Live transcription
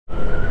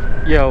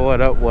Yo, what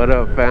up,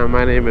 fam?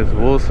 My name is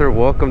Wilser.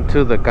 Welcome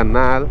to the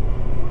canal,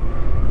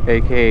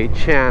 aka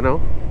channel,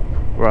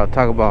 where I'll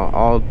talk about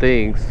all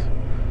things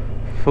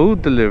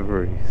food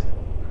deliveries,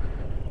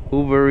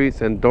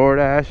 Ubereats and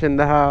DoorDash in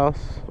the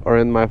house, or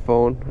in my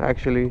phone,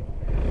 actually.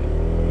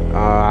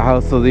 I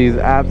hustle these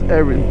apps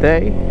every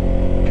day,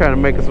 trying to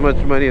make as much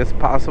money as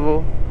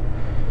possible,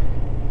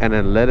 and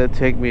then let it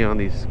take me on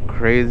these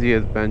crazy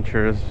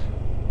adventures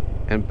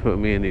and put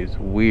me in these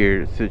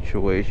weird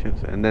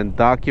situations, and then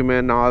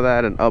document all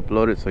that and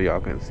upload it so y'all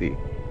can see.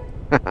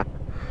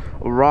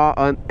 Raw,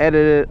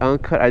 unedited,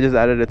 uncut. I just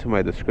added it to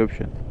my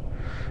description.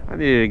 I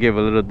needed to give a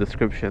little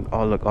description.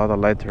 Oh, look, all the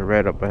lights are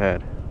red up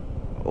ahead.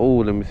 Oh,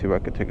 let me see if I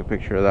can take a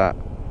picture of that.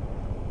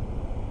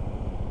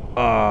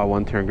 Ah,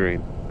 one turned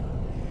green.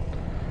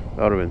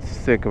 That would have been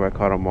sick if I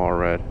caught them all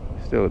red.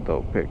 Still a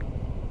dope pic.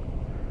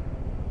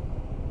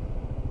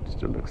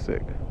 Still looks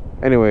sick.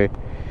 Anyway,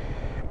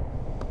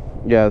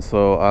 yeah,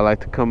 so I like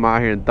to come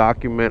out here and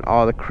document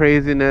all the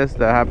craziness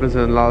that happens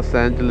in Los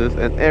Angeles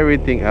and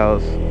everything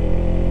else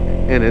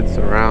in its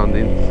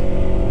surroundings.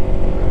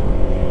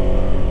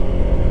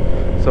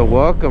 So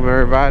welcome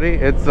everybody.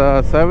 It's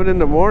 7 in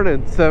the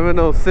morning,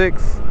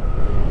 7:06,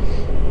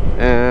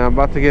 and I'm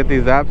about to get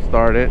these apps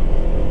started.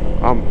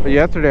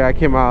 Yesterday I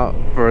came out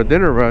for a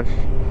dinner rush.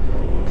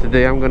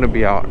 Today I'm gonna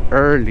be out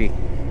early,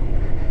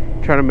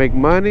 trying to make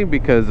money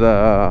because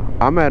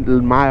I'm at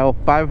mile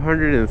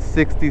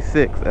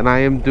 566 and I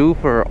am due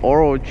for an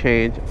oil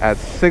change at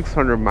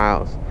 600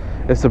 miles.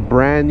 It's a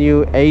brand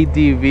new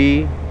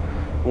ADV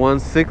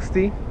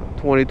 160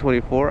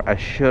 2024. I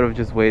should have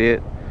just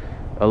waited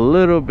a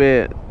little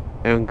bit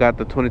and got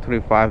the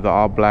 2025, the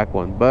all black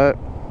one, but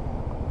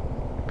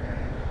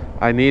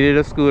I needed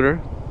a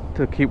scooter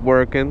to keep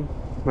working.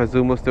 My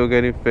Zoom was still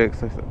getting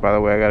fixed. By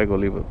the way, I gotta go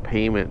leave a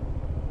payment.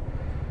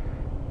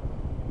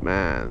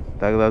 Man,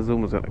 that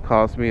Zoom was gonna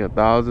cost me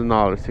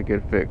 $1,000 to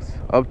get fixed,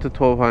 up to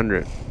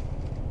 $1,200.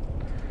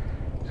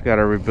 Just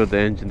gotta rebuild the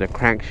engine, the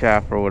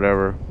crankshaft or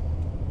whatever.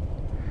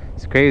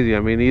 It's crazy.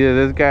 I mean, either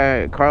this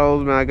guy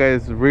Carlos, man, that guy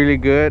is really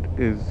good.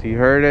 He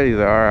heard it? He's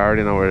like, alright, I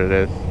already know what it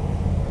is.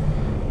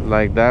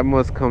 Like, that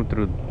comes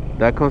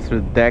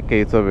through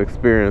decades of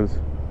experience.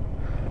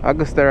 I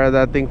could stare at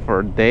that thing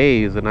for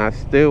days and I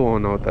still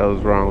won't know what that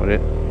was wrong with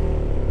it.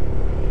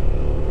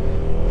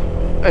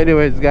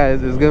 Anyways,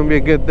 guys, it's gonna be a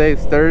good day.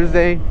 It's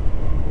Thursday.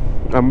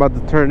 I'm about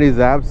to turn these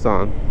apps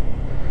on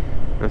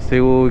and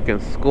see what we can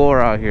score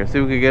out here. See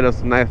if we can get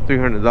us a nice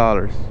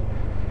 $300.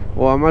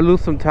 Well, I might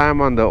lose some time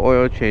on the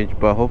oil change,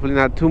 but hopefully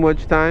not too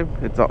much time.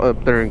 It's all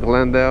up there in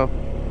Glendale.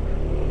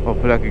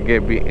 Hopefully I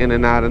could be in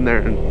and out in there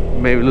and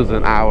maybe lose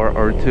an hour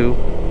or two.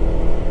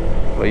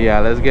 But yeah,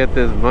 let's get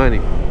this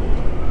money.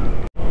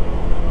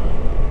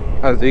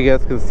 As you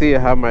guys can see, I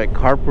have my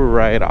carpet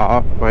right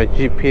off my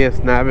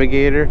GPS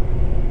navigator,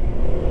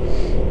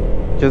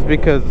 just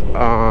because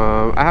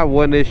I have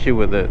one issue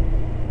with it.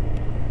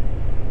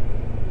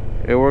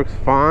 It works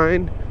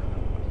fine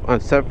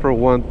except for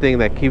one thing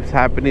that keeps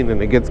happening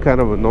and it gets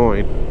kind of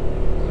annoying.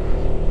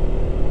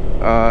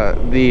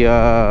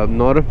 The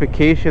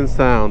notification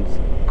sounds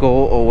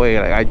go away.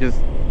 Like, I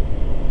just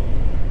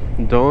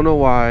don't know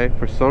why.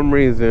 For some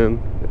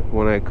reason,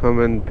 when I come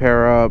and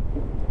pair up,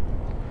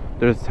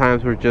 there's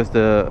times where just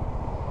the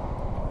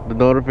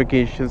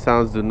notification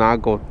sounds do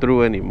not go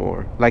through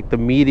anymore, like the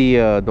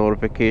media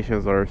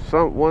notifications or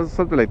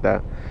something like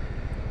that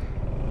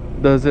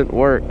doesn't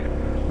work.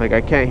 Like,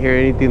 I can't hear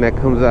anything that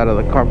comes out of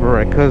the carpet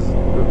rack, because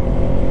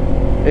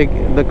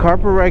the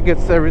carpet rack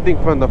gets everything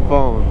from the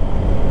phone,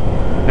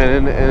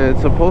 and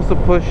it's supposed to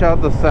push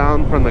out the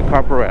sound from the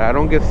carpet rack. I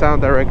don't get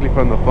sound directly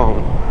from the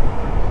phone,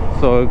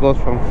 so it goes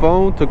from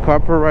phone to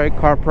carpet rack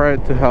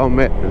to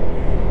helmet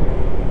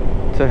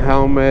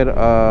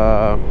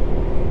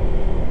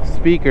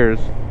speakers.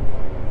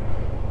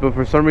 But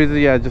for some reason,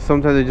 yeah, just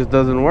sometimes it just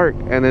doesn't work,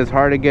 and it's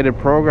hard to get it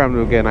programmed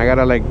again. I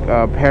gotta like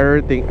pair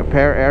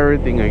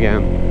everything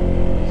again,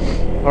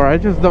 or I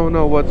just don't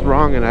know what's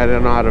wrong and I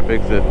don't know how to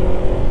fix it.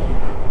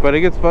 But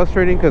it gets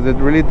frustrating because it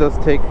really does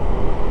take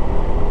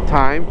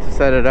time to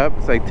set it up.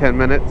 It's like 10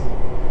 minutes,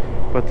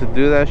 but to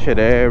do that shit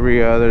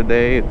every other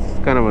day, it's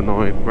kind of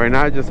annoying. Right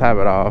now I just have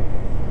it off.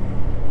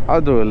 I'll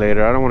do it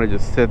later. I don't want to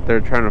just sit there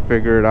trying to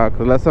figure it out,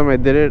 because last time I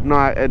did it,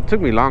 it took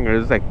me longer. It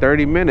was like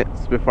 30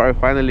 minutes before I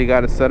finally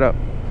got it set up.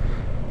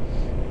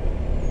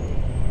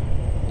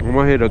 I'm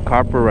gonna hit a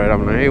copper right.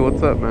 I'm like, hey,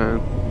 what's up, man?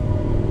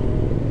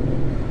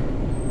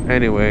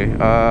 Anyway,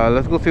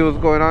 let's go see what's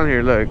going on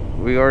here. Look,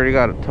 we already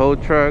got a tow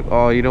truck.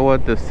 Oh, you know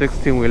what? The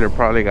 16-wheeler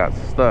probably got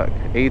stuck.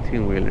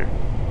 18-wheeler.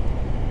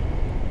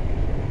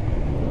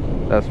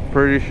 That's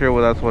pretty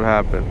sure that's what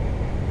happened.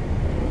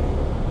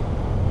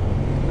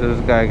 This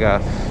guy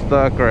got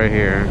stuck right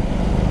here.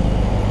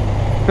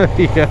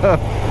 Yeah.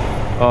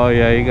 Oh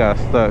yeah, he got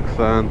stuck,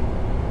 son.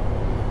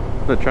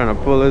 They're trying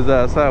to pull his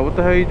ass out. What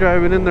the hell are you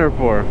driving in there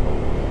for?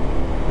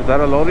 Is that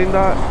a loading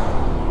dock?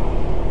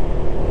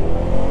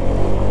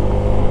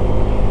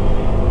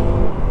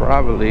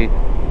 Probably.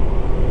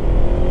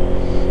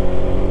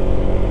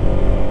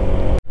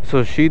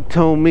 So she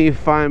told me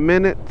 5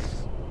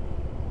 minutes,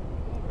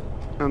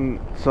 and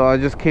so I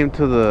just came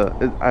to the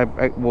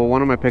well,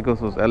 one of my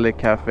pickups was LA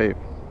Cafe,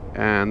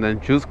 and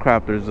then Juice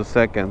Crafters the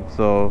second.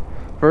 So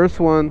first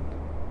one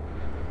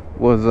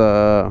was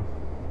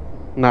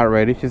not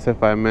ready. She said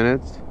 5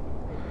 minutes,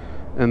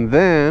 and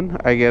then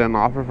I get an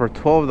offer for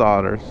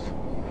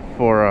 $12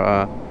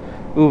 for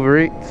Uber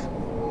Eats.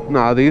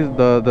 Now these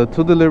the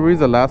two deliveries,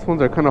 the last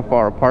ones, are kind of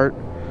far apart,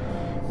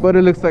 but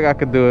it looks like I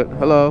could do it.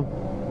 Hello.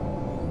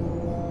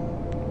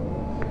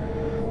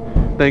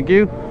 Thank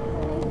you.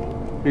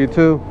 You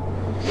too.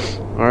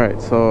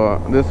 Alright, so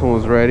this one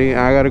was ready.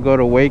 I gotta go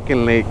to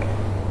Waken Lake,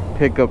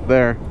 pick up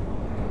there.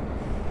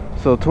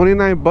 So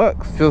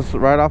 $29 just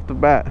right off the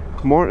bat.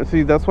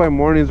 See, that's why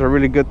mornings are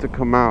really good to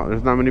come out.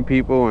 There's not many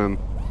people, and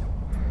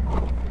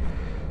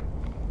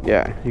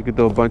yeah, you could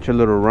do a bunch of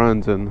little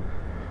runs and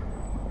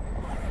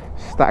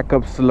stack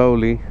up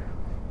slowly.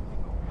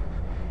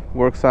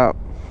 Works out.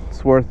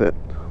 It's worth it.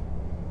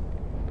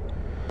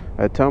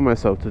 I tell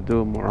myself to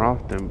do it more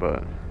often,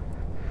 but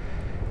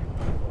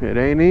it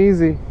ain't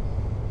easy.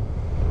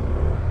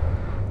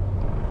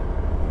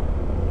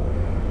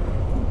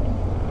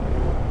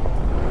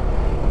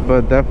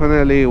 But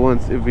definitely,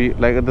 once if you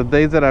like the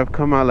days that I've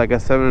come out like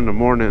at 7 in the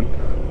morning,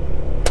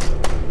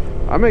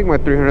 I make my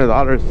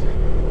 $300,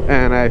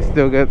 and I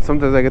still get,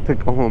 sometimes I get to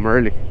go home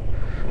early,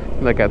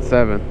 like at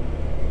 7.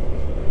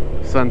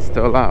 Sun's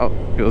still out.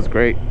 Feels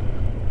great.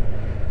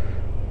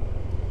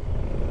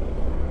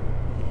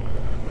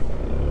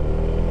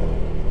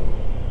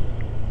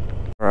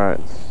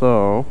 Alright,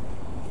 so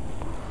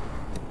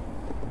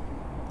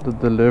the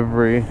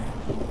delivery,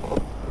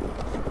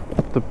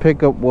 the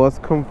pickup was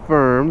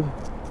confirmed.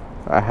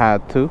 I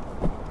had to.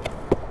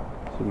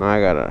 So now I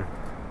gotta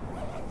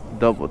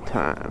double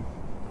time.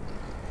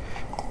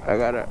 I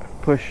gotta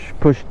push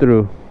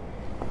through.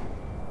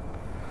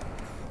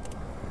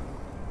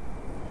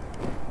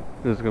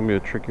 This is gonna be a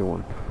tricky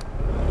one.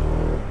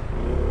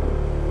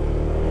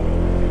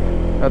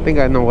 I think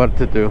I know what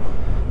to do.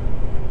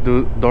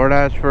 Do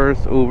DoorDash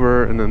first,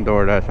 Uber, and then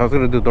DoorDash. I was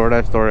gonna do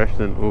DoorDash,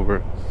 then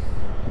Uber,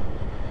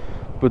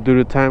 but due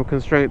to time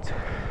constraints,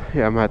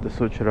 yeah, I'm gonna have to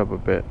switch it up a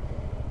bit.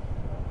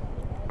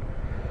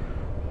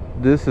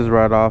 This is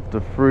right off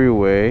the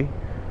freeway,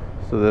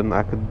 so then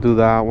I could do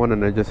that one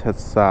and then just head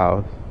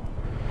south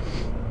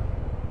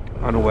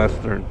on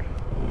Western.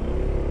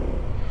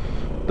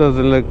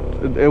 Doesn't look,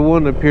 it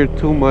wouldn't appear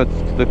too much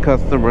to the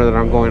customer that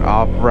I'm going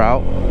off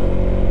route.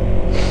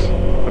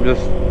 I'm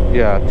just,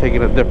 yeah,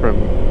 taking a different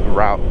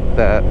route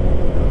that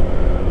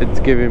it's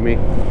giving me.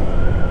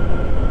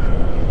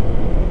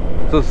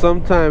 So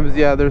sometimes,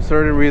 yeah, there's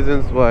certain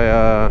reasons why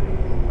I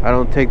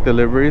don't take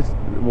deliveries.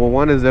 Well,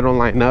 one is they don't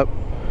line up.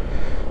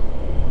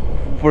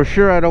 For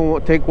sure, I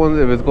don't take one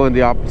if it's going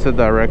the opposite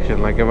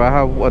direction. Like if I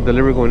have a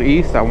delivery going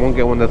east, I won't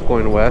get one that's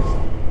going west.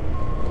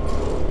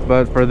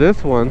 But for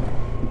this one,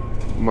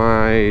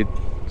 my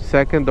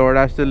second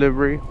DoorDash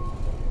delivery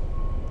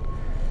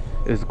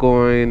is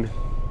going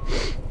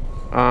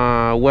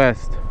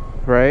west,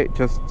 right?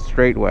 Just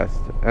straight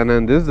west. And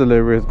then this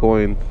delivery is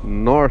going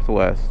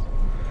northwest.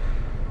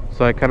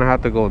 So I kind of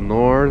have to go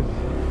north.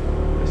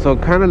 So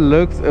it kind of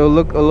looks, it'll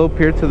look a little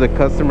appear to the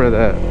customer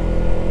that,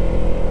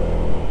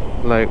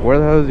 like, where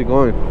the hell is he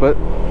going? But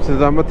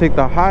since I'm gonna take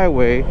the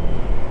highway,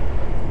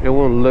 it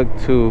won't look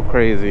too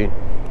crazy.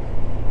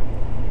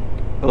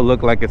 It'll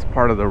look like it's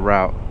part of the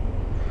route.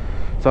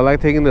 So I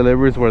like taking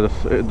deliveries where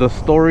the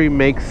story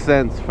makes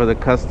sense for the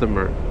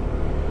customer.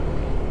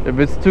 If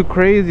it's too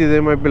crazy, they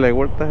might be like,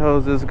 what the hell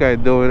is this guy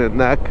doing? And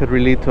that could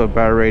lead to a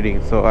bad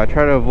rating. So I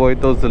try to avoid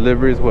those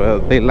deliveries where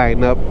they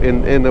line up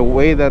in a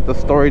way that the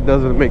story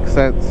doesn't make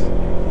sense,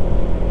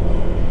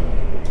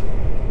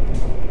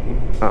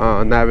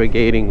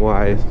 navigating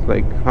wise,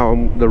 like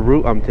the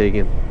route I'm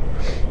taking.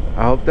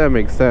 I hope that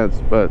makes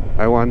sense, but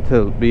I want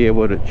to be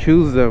able to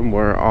choose them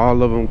where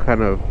all of them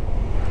kind of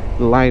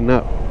line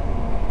up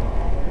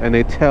and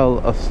they tell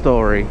a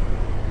story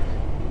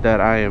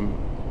that I am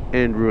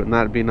en route,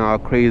 not being all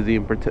crazy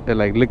and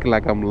like looking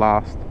like I'm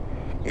lost.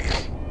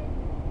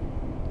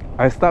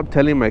 I stopped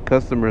telling my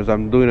customers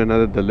I'm doing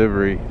another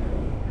delivery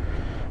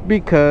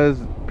because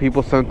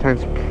people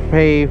sometimes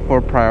pay for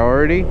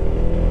priority,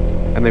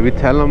 and if you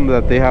tell them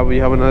that you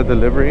have another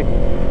delivery,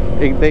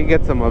 they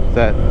get some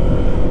upset.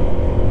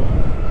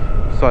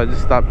 So I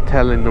just stopped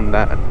telling them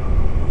that.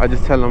 I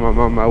just tell them I'm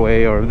on my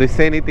way, or if they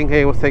say anything,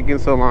 hey, what's taking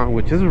so long,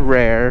 which is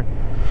rare,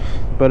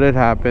 but it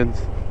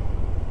happens.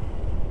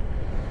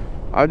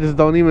 I just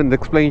don't even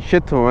explain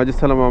shit to them. I just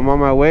tell them I'm on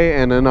my way,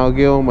 and then I'll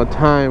give them a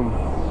time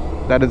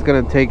that it's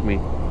gonna take me.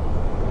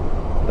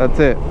 That's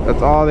it.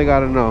 That's all they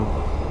gotta know.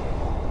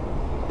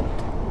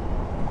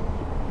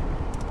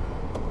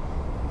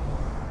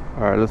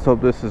 Alright, let's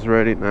hope this is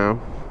ready now.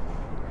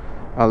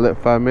 I'll let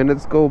 5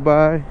 minutes go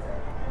by.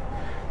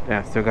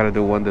 Yeah, I still gotta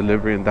do one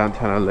delivery in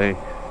downtown LA.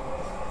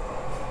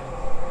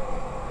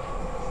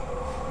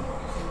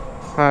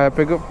 Hi, I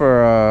pick up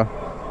for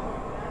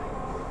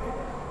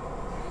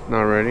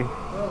not ready. No,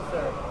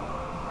 sir.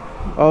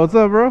 Oh, what's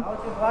up, bro? I was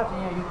just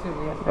watching your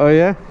YouTube yesterday. Oh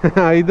yeah,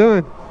 how you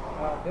doing?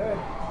 Good.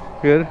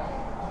 Good.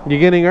 You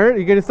getting early?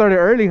 You getting started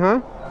early,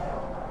 huh?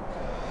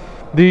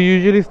 Do you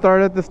usually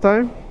start at this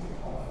time?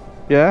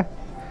 Yeah.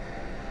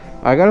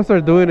 I gotta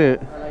start doing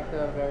it. I like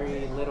the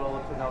very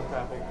little to no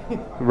traffic.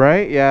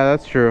 Right? Yeah,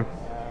 that's true.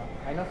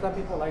 I know some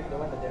people like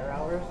doing the dare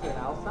hours, and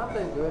I'll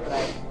sometimes do it, but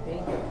I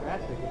hate the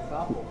traffic. It's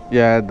awful.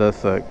 Yeah, it does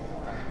suck.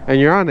 And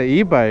you're on an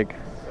e-bike.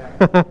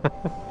 Yeah.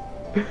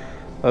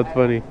 That's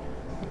funny.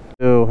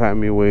 Still had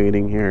me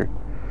waiting here.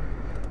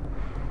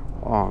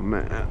 Oh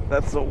man,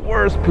 that's the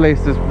worst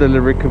place this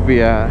delivery could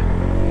be at.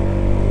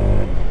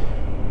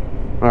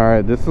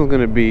 Alright, this is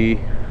gonna be...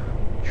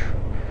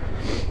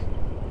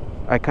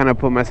 I kind of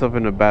put myself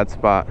in a bad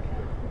spot.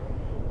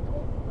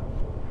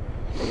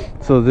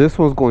 So this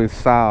one's going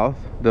south,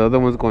 the other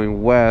one's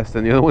going west,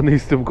 and the other one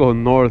needs to go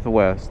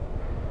northwest.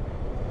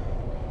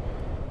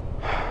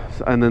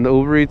 And then the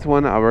Uber Eats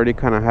one, I already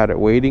kind of had it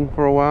waiting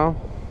for a while.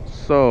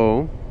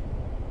 So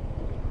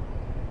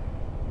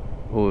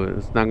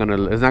it's not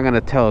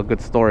gonna tell a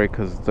good story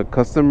because the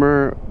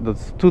customer, the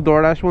two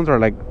DoorDash ones are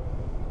like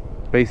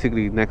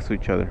basically next to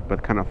each other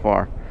but kind of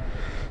far.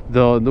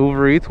 The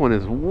Uber Eats one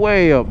is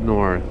way up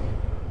north.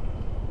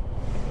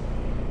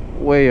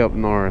 Way up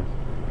north.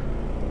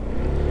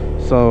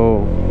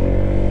 So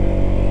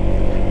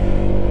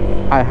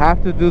I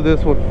have to do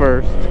this one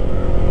first.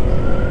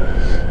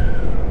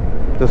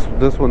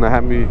 This one that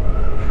had me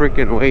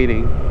freaking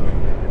waiting.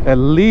 At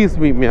least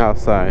meet me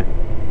outside.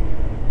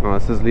 Oh,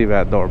 it says leave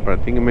at door, but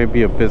I think it may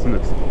be a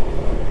business.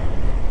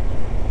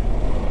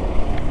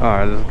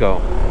 Alright, let's go.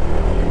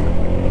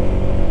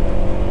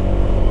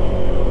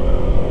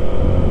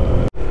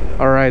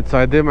 Alright, so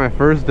I did my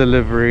first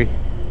delivery.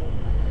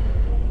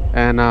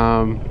 And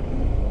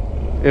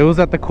it was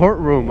at the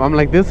courtroom. I'm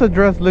like, this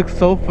address looks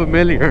so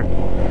familiar,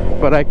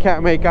 but I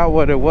can't make out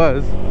what it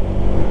was.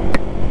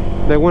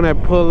 Then when I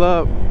pull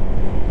up,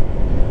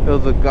 it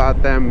was a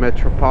goddamn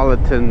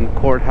Metropolitan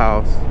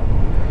Courthouse.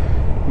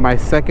 My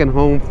second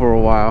home for a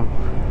while.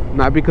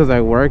 Not because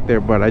I worked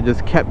there, but I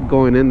just kept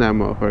going in that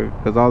motherfucker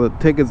because all the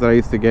tickets that I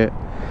used to get,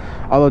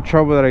 all the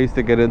trouble that I used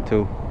to get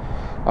into.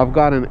 I've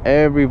gotten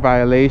every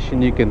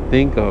violation you can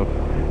think of,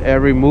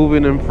 every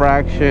moving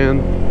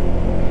infraction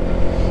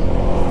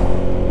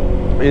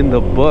in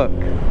the book,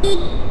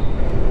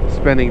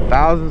 spending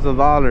thousands of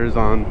dollars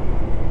on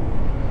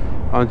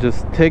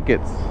just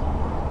tickets.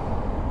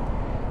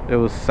 It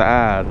was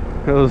sad.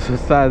 It was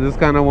just sad. This is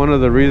kind of one of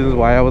the reasons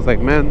why I was like,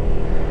 man,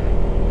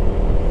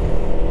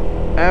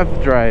 F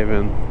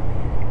driving.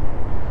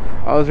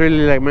 I was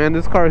really like, man,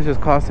 this car is just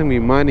costing me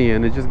money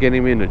and it's just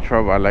getting me into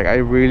trouble. Like, I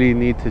really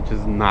need to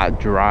just not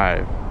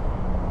drive.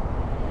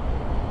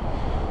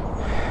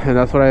 And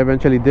that's what I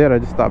eventually did. I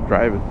just stopped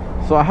driving.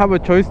 So I have a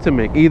choice to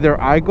make. Either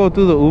I go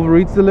to the Uber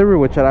Eats delivery,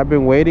 which I've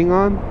been waiting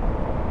on,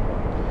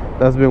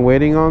 that's been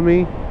waiting on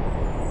me,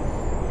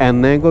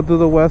 and then go to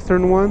the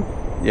Western one.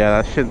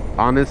 Yeah, that shit,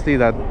 honestly,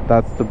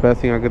 that's the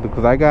best thing I could do,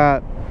 because I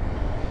got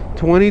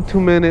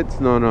 22 minutes.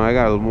 No, I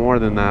got more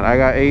than that. I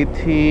got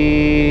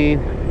 18.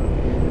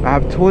 I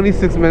have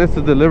 26 minutes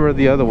to deliver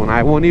the other one.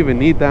 I won't even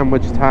need that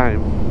much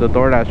time, the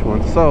DoorDash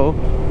one. So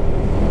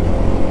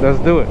let's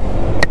do it.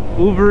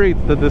 Uber Eats,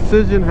 the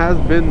decision has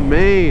been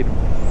made.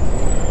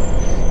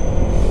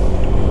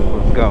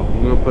 Let's go.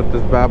 I'm gonna put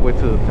this bad boy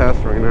to the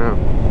test right now.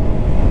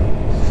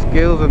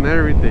 Scales and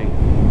everything.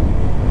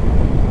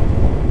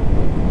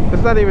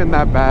 It's not even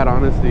that bad,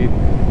 honestly.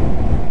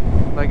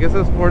 Like, it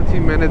says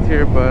 14 minutes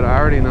here, but I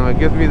already know it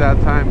gives me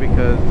that time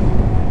because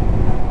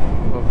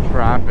of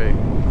traffic.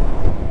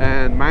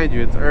 And mind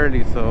you, it's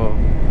early, so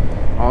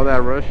all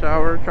that rush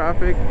hour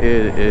traffic,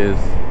 it is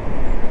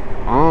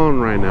on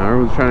right now.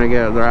 Everyone's trying to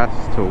get their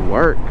asses to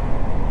work.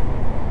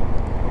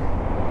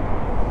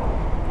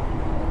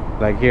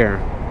 Like here,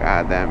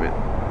 god damn it.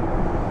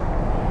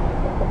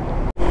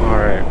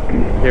 Alright,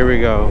 here we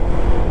go.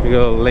 We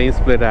go lane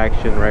split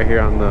action right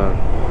here on the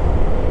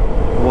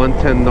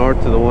 110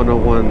 north to the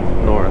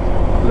 101 north.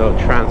 Little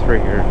transfer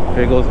here.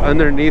 It goes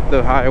underneath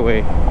the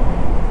highway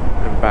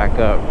and back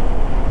up.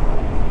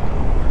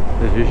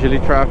 There's usually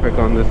traffic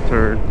on this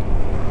turn.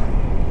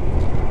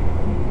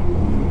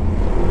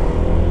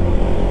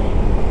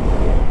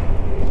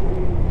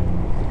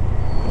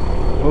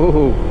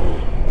 Oh,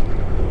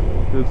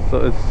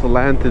 it's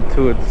slanted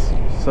too. It's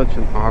such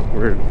an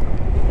awkward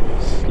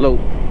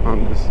slope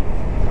on this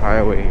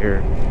highway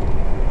here.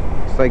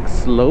 It's like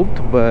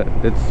sloped, but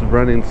it's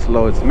running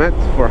slow. It's meant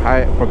for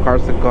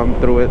cars to come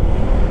through it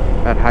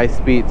at high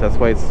speeds. That's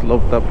why it's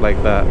sloped up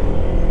like that,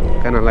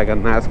 kind of like a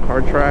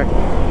NASCAR track.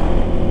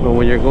 But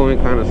when you're going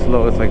kind of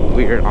slow, it's like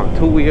weird on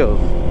two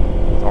wheels.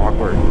 It's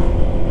awkward.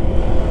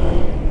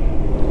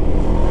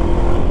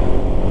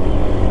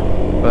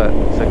 But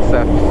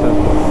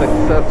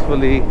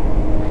successfully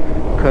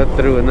cut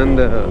through, and then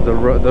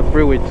the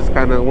freeway just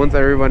kind of, once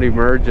everybody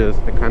merges,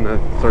 it kind of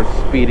starts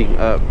speeding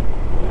up.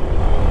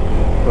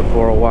 But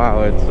for a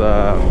while, it's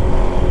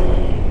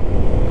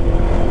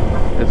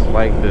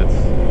like this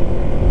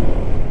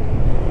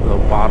little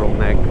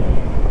bottleneck.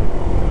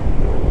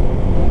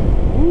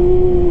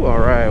 Ooh, all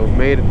right, we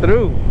made it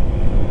through.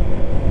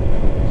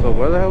 So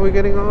where the hell are we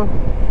getting off?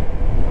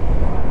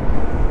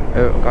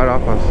 It got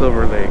off on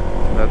Silver Lake.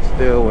 That's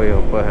still way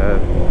up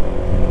ahead.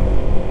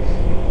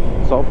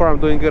 So far I'm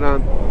doing good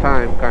on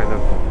time, kind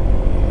of.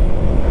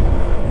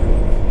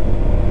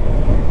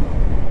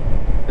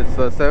 It's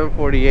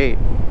 7:48.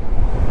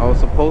 I was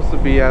supposed to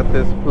be at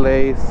this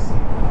place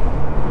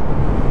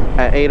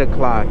at 8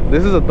 o'clock.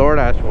 This is a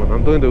DoorDash one.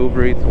 I'm doing the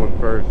Uber Eats one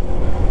first.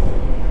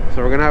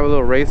 So we're gonna have a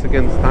little race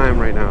against time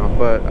right now.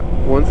 But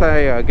once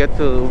I get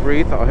to Uber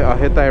Eats, I'll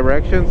hit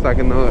directions so I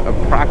can know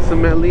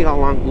approximately how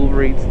long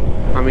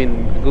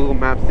Google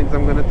Maps thinks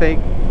I'm gonna take.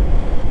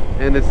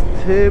 And it's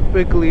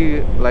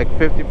typically like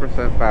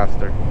 50%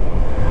 faster.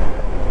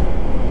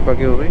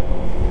 Fucking with me?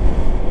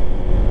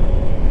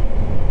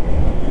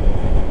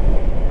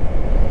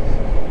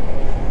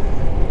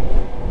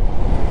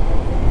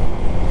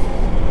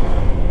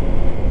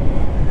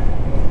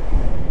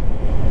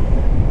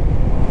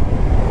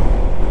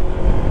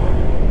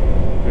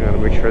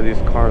 Make sure these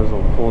cars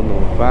don't pull no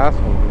fast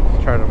ones.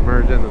 Just try to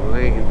merge in the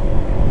lane.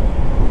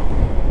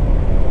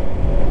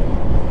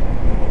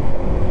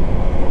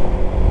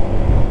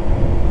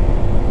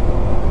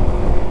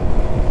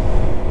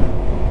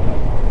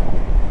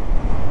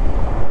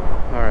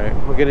 Alright,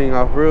 we're getting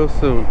off real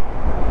soon.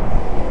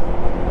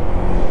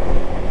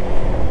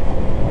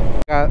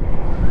 Got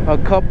a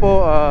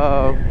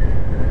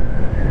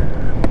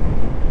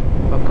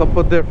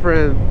couple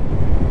different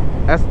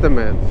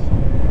estimates.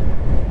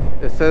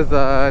 It says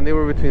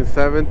anywhere between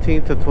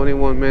 17 to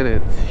 21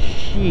 minutes.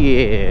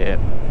 Shit.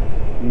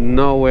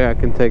 No way I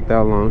can take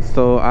that long.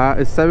 So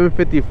it's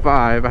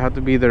 7:55. I have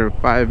to be there in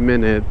 5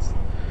 minutes.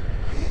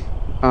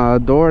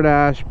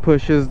 DoorDash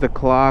pushes the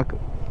clock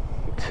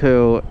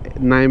till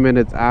 9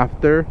 minutes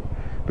after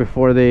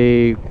before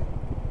they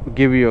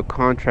give you a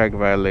contract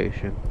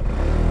violation.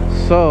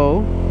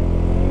 So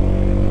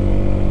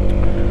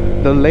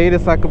the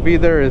latest I could be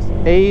there is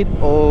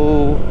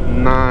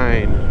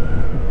 8:09.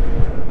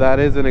 That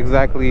is in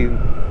exactly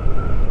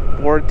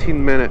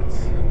 14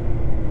 minutes.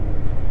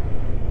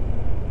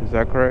 Is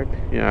that correct?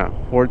 Yeah,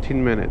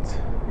 14 minutes.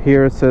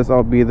 Here it says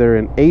I'll be there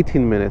in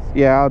 18 minutes.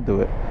 Yeah, I'll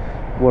do it.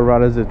 What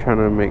route is it trying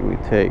to make me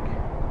take?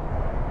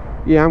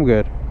 Yeah, I'm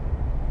good.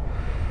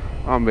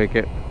 I'll make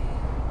it.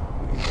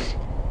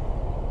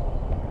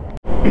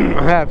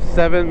 I have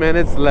 7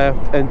 minutes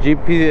left and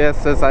GPS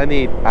says I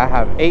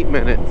have 8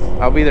 minutes.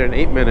 I'll be there in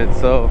 8 minutes.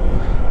 So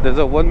there's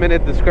a 1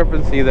 minute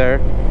discrepancy there.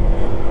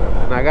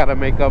 I gotta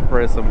make up for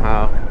it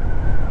somehow,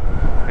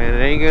 and it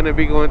ain't gonna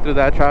be going through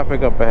that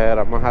traffic up ahead.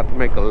 I'm gonna have to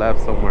make a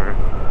left somewhere.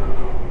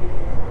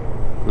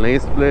 Lane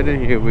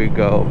splitting, here we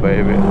go,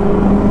 baby.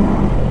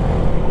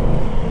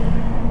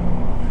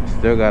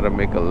 Still gotta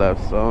make a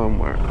left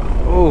somewhere.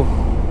 Oh,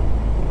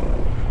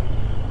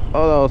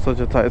 that was such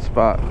a tight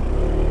spot.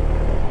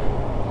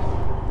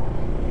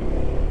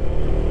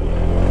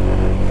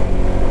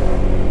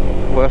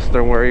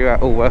 Western, where are you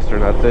at? Oh, Western,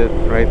 that's it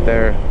right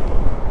there.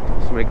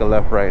 Let's make a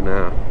left right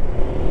now.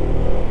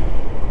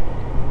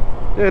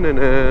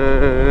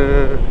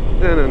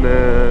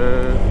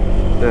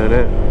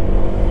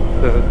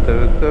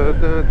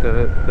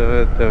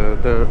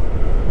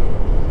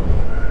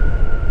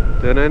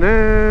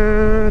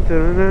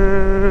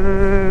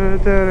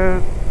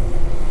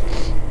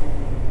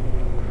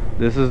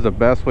 This is the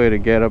best way to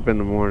get up in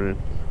the morning.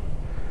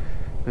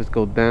 Let's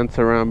go dance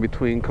around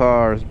between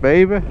cars,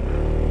 baby.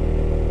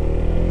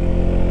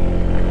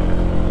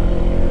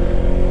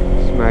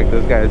 Smack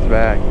this guy's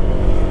back.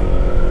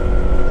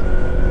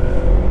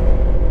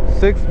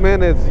 6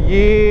 minutes,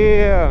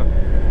 yeah.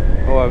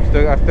 Oh, I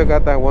still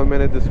got that 1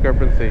 minute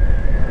discrepancy.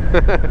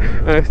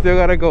 I still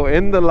gotta go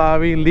in the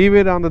lobby, leave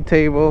it on the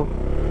table,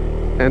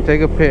 and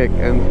take a pic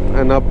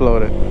and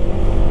upload it.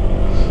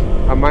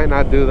 I might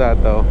not do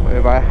that though.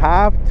 If I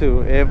have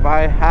to,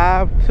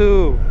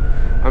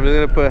 I'm just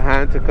gonna put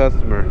hand to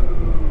customer,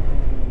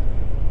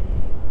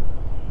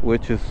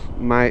 which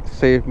might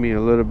save me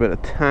a little bit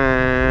of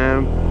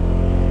time.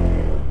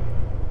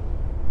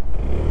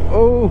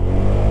 Oh.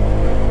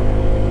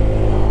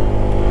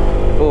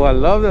 Oh, I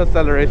love the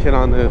acceleration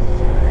on this.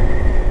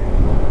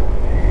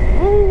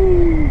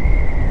 Woo.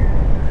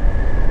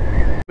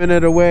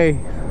 Minute away,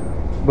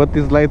 but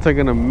these lights are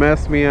gonna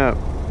mess me up.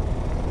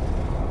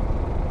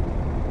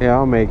 Yeah,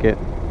 I'll make it.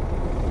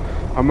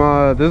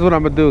 This is what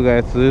I'm gonna do,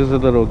 guys. So this is a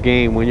little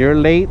game. When you're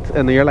late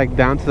and you're like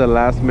down to the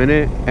last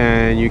minute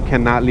and you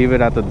cannot leave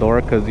it at the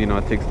door because you know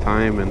it takes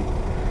time, and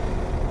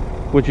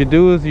what you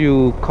do is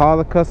you call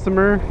the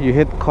customer, you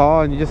hit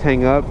call and you just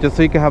hang up, just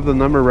so you can have the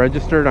number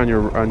registered on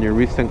your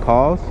recent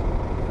calls.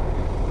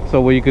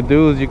 So what you could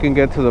do is you can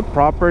get to the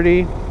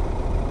property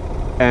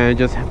and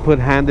just put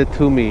hand it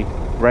to me,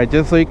 right?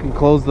 Just so you can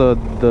close the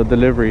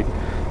delivery.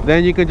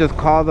 Then you can just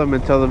call them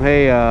and tell them,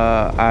 hey,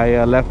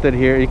 I left it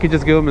here. You can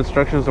just give them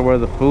instructions of where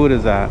the food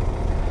is at.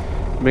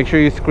 Make sure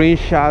you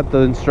screenshot the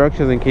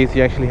instructions in case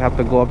you actually have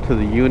to go up to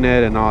the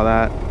unit and all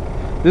that.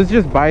 This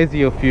just buys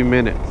you a few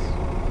minutes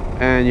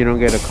and you don't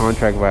get a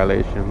contract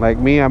violation. Like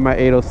me, I'm at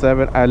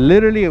 8:07. I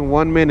literally in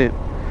 1 minute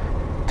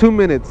 2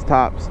 minutes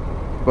tops,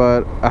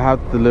 but I have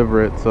to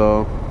deliver it,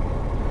 so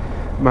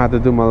I'm gonna have to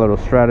do my little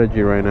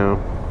strategy right now.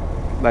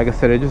 Like I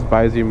said, it just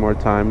buys you more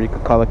time. You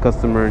could call a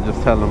customer and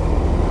just tell them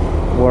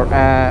where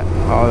at,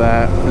 all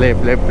that, blah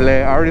blah blah.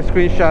 I already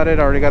screenshot it,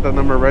 I already got the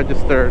number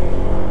registered.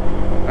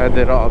 I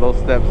did all those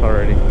steps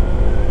already.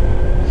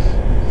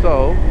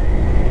 So,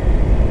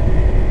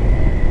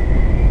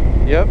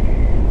 yep.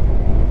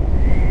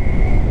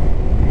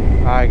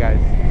 Alright guys,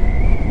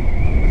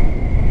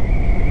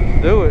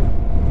 let's do it.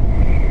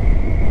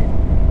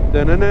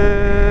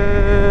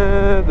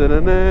 Da-na-na,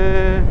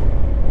 da-na-na,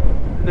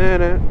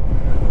 na-na.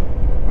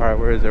 Alright,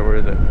 where is it? Where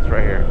is it? It's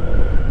right here.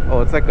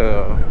 Oh, it's like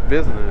a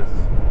business.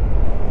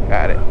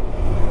 Got it.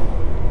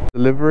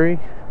 Delivery.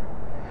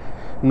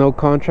 No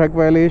contract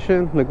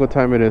violation. Look what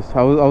time it is.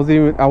 I was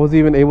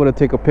even able to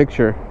take a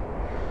picture.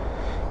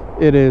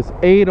 It is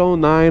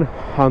 8:09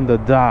 on the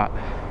dot,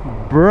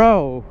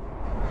 bro.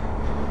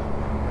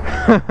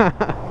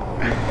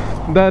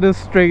 That is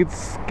straight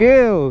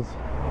skills.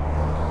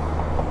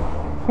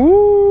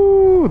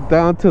 Woo,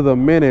 down to the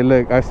minute.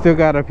 Look, I still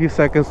got a few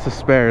seconds to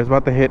spare. It's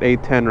about to hit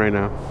 8:10 right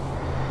now.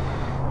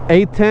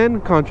 8:10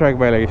 contract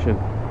violation.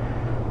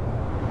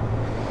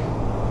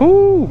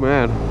 Woo,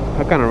 man,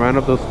 I kind of ran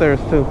up those stairs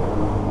too.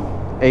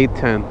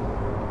 8:10.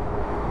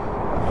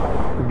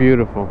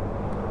 Beautiful.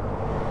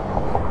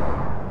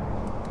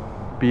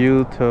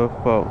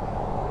 Beautiful.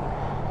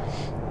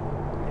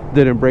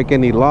 Didn't break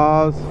any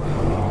laws.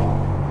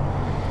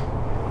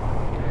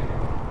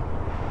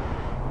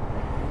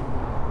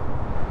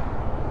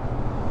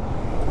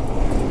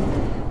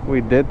 We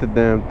did the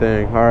damn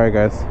thing. Alright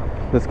guys,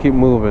 let's keep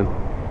moving.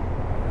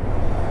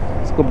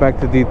 Let's go back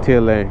to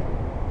DTLA.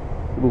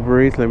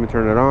 Ubereats, let me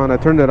turn it on. I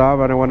turned it off.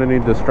 I didn't want any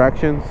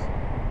distractions.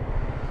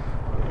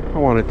 I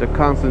wanted to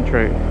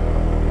concentrate.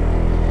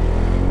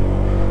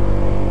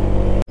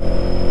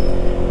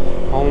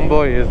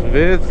 Homeboy is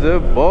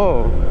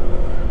visible.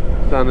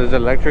 It's on his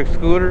electric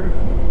scooter.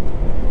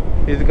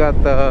 He's got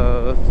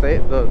the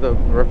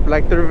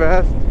reflector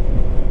vest.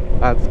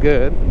 That's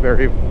good.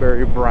 Very,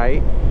 very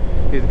bright.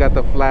 He's got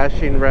the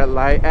flashing red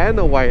light and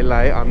the white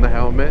light on the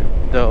helmet.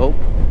 Dope.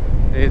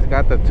 And he's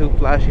got the 2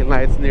 flashing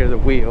lights near the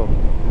wheel,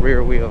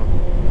 rear wheel.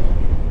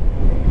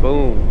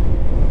 Boom.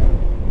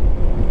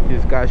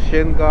 He's got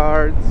shin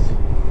guards.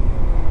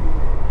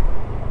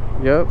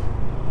 Yep.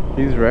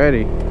 He's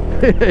ready.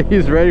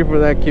 He's ready for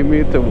that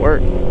commute to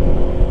work.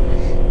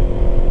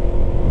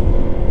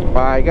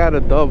 But I got a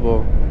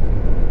double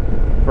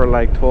for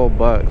like 12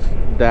 bucks.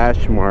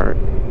 Dash Mart.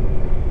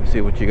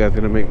 See what you guys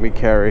gonna make me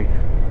carry.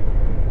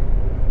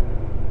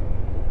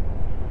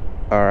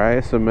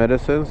 Alright, some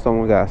medicine.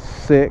 Someone got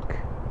sick.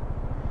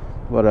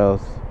 What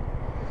else?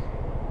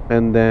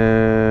 And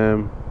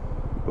then,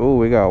 oh,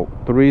 we got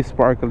 3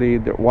 sparkly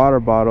water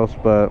bottles,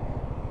 but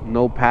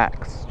no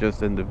packs,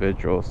 just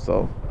individuals.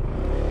 So,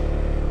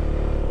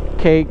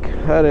 cake.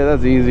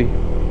 That's easy.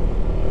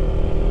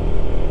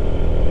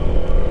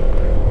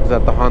 Is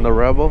that the Honda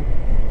Rebel?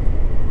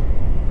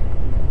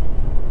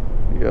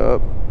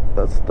 Yup.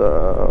 That's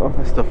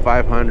the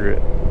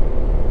 500.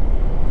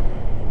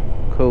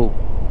 Cool.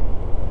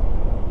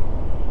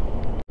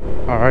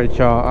 Alright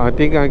y'all, I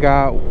think I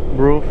got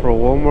room for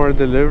one more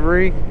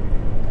delivery.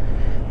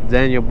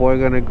 Then your boy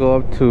gonna go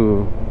up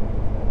to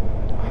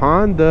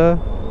Honda.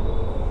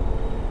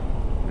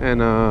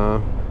 And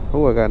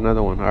oh, I got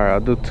another one. Alright, I'll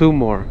do 2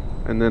 more.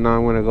 And then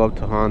I'm gonna go up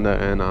to Honda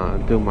and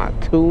do my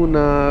tune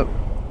up.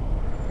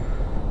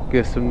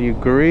 Get some new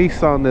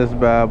grease on this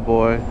bad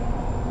boy.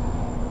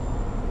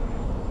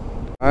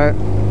 Alright,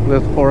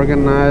 let's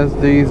organize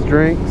these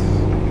drinks.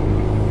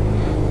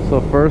 So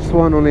first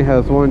one only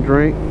has 1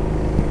 drink.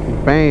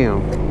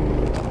 Bam.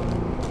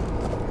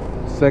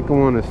 Second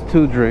one is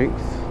 2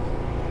 drinks.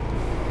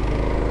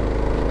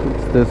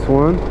 It's this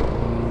one.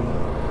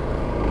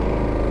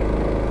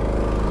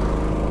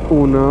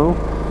 Uno.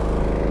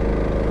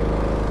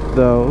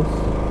 Those.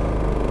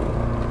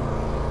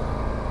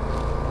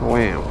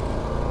 Wham.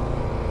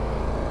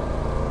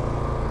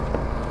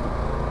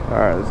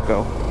 Alright, let's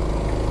go.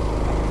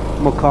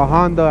 I'm gonna call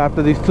Honda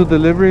after these 2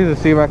 deliveries and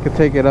see if I can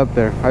take it up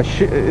there.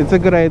 It's a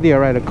good idea,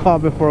 right? To call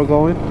before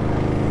going.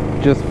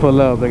 Just pull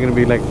up. They're gonna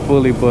be like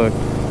fully booked.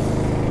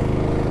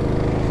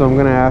 So I'm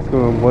gonna ask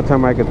them what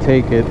time I could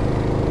take it,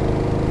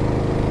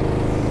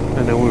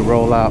 and then we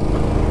roll out.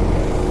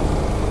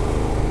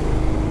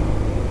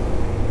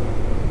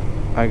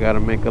 I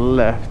gotta make a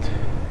left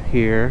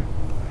here.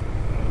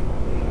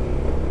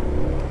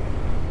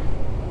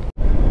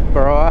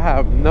 Bro, I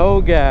have no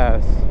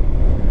gas.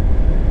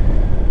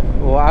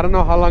 Well, I don't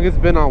know how long it's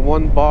been on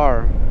 1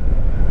 bar.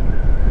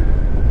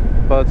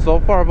 But so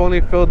far I've only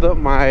filled up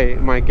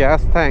my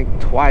gas tank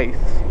twice.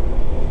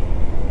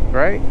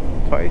 Right?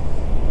 Twice?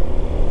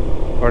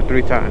 Or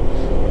 3 times?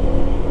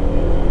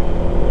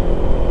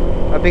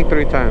 I think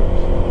 3 times.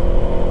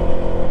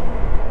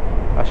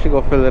 I should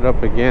go fill it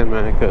up again,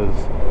 man, because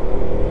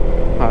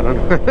I don't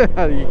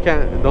know. You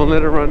don't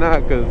let it run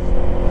out, because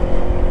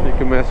you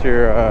can mess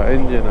your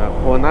engine up.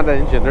 Well, not the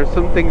engine. There's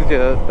some things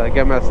that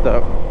get messed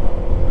up.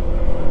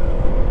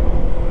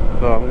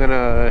 So I'm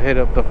gonna hit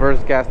up the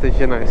first gas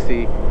station I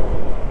see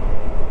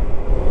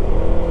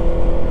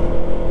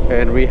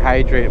and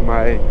rehydrate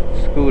my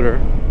scooter.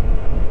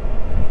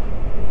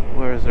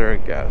 Where's there a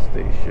gas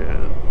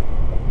station?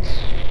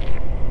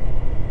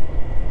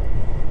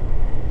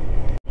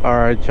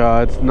 Alright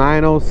y'all, it's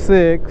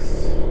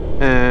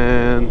 9:06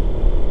 and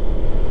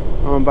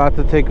I'm about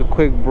to take a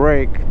quick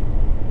break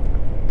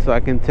so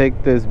I can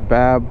take this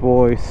bad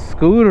boy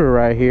scooter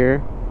right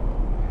here,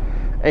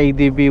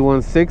 ADV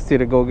 160,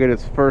 to go get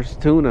its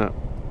first tune-up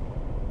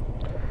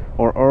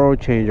or oil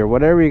change or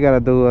whatever you gotta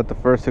do at the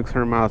first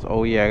 600 miles.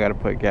 Oh yeah, I gotta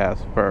put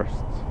gas first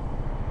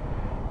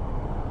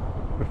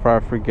before I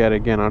forget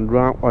again. I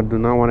do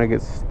not want to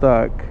get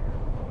stuck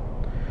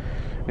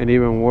and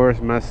even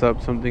worse, mess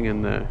up something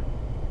in the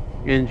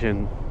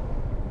engine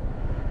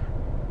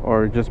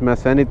or just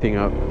mess anything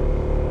up.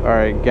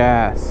 Alright,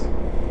 gas.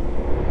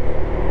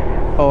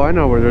 Oh, I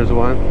know where there's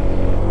one.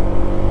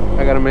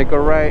 I gotta make a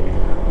right.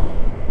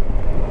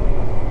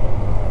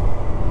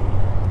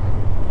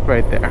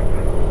 Right there.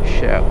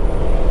 Shell.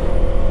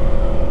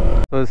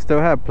 So it still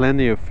had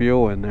plenty of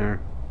fuel in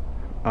there.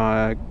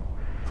 I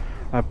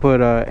put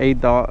 $8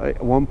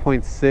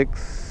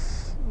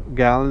 1.6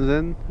 gallons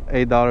in,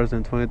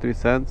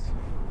 $8.23.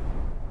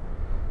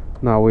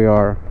 Now we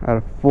are at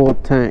a full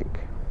tank.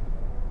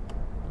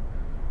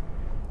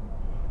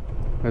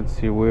 Let's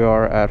see, we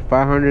are at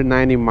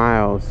 590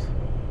 miles.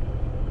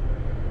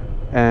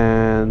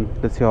 And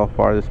let's see how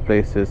far this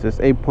place is. It's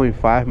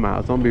 8.5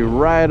 miles. I'll be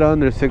right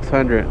under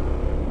 600.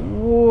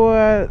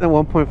 What?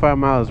 1.5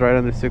 miles, right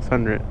under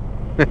 600.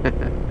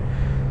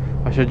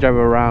 I should drive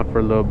around for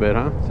a little bit,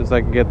 huh? Since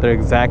I can get there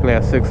exactly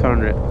at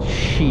 600.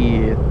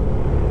 Shit.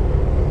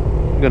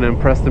 I'm gonna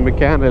impress the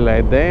mechanic,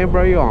 like, damn,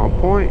 bro, you on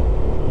point.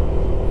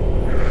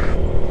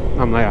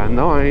 I'm like, I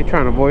know, I ain't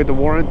trying to avoid the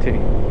warranty.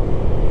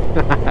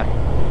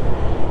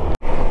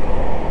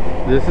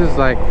 This is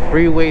like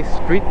freeway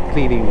street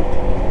cleaning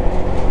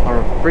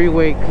or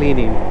freeway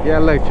cleaning. Yeah,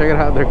 look, check it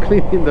out. They're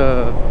cleaning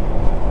the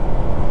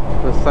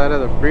side of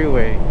the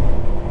freeway.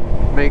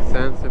 Makes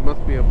sense. It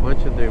must be a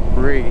bunch of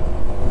debris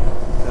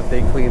that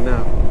they clean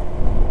up.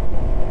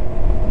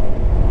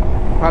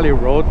 Probably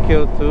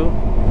roadkill too.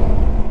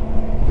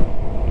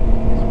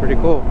 It's pretty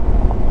cool.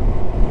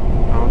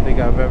 I don't think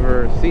I've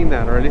ever seen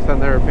that, or at least I've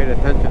never paid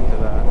attention to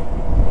that.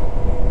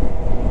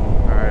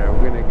 Alright,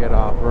 we're gonna get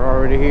off. We're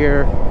already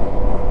here.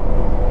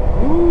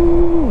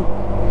 Woo!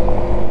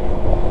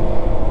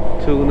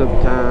 Tune-up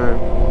time.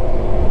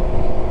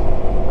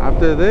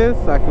 After this,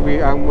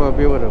 I'm gonna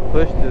be able to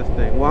push this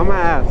thing. Well, I'm gonna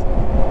ask,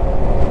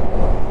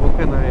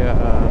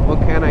 what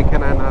can I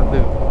not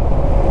do?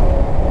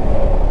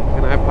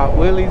 Can I pop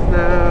wheelies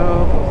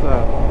now? What's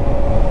up?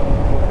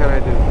 What can I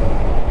do?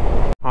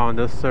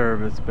 Honda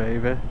service,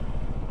 baby.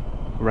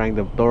 Rang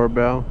the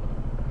doorbell.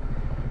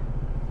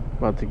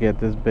 About to get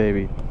this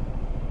baby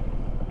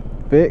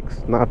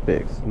fixed, not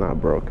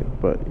broken,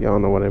 but y'all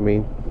know what I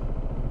mean.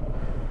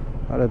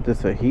 How did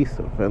this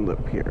adhesive end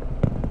up here?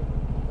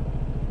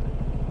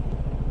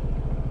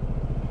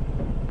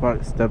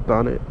 Probably stepped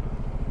on it.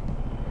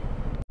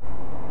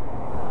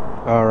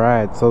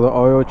 Alright, so the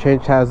oil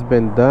change has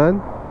been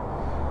done.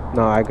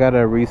 Now I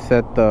gotta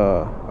reset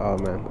the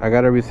I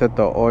gotta reset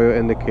the oil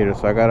indicator.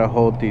 So I gotta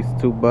hold these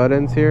two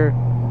buttons here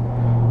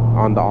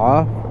on the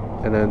off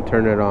and then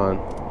turn it on.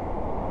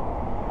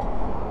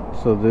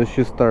 So this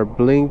should start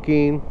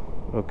blinking.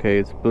 Okay,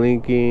 it's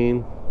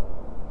blinking.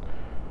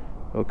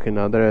 Okay,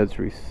 now that it's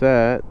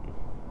reset.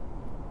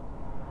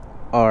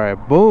 Alright,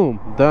 boom,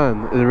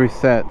 done. It's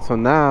reset. So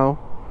now,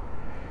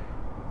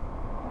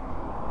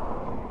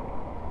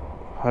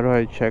 how do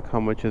I check how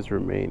much is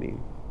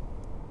remaining?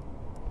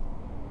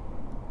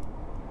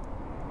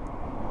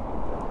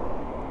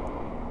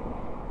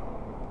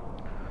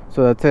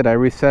 So that's it, I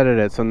resetted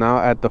it. So now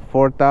at the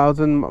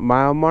 4,000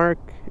 mile mark,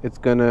 it's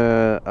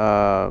gonna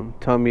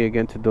tell me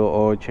again to do an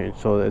oil change.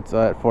 So it's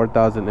at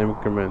 4,000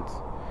 increments,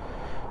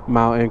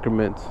 mile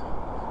increments.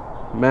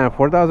 Man,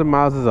 4,000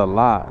 miles is a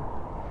lot.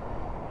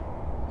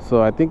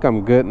 So I think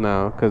I'm good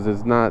now because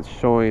it's not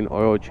showing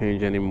oil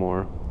change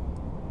anymore.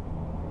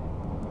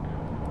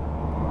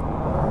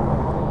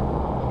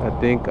 I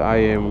think I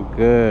am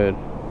good.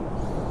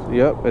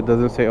 Yep, it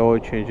doesn't say oil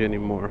change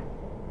anymore.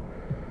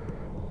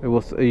 It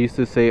used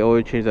to say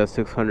oil change at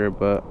 600,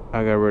 but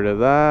I got rid of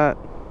that.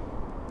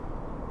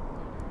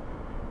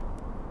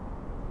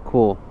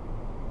 Cool.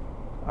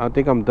 I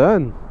think I'm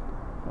done.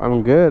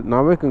 I'm good.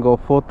 Now we can go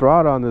full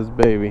throttle on this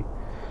baby.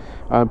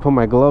 I put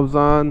my gloves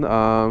on,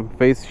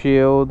 face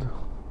shield,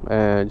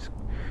 and just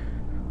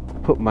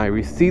put my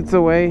receipts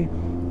away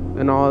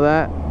and all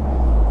that.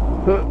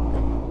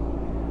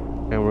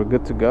 And we're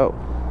good to go.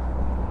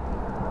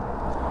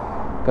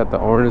 Got the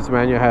owner's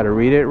manual. I had to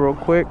read it real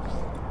quick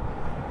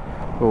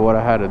for what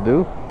I had to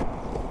do.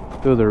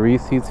 Threw the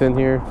receipts in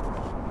here.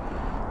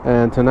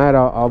 And tonight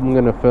I'm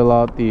gonna fill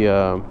out the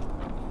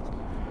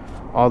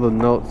all the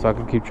notes so I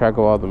can keep track of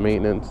all the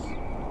maintenance.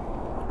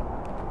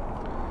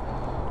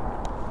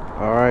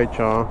 Alright,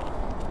 y'all,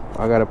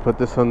 I gotta put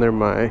this under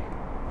my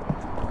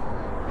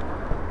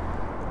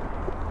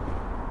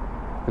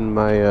in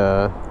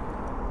my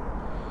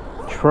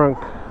trunk,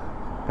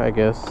 I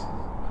guess.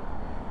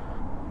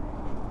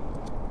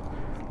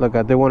 Look,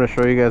 I did want to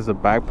show you guys the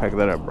backpack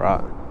that I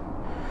brought.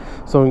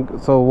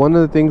 So one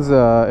of the things,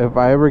 if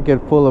I ever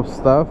get full of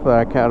stuff that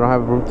I don't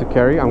have room to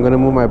carry, I'm gonna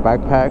move my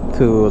backpack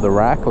to the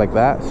rack like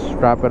that,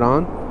 strap it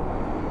on,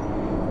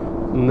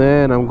 and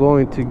then I'm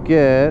going to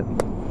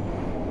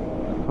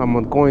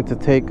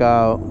take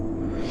out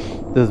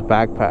this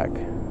backpack.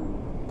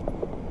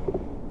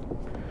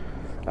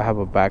 I have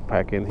a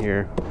backpack in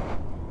here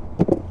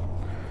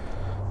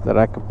that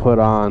I could put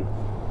on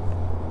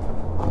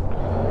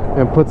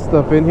and put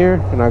stuff in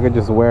here, and I could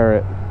just wear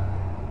it.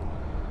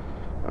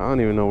 I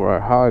don't even know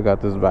how I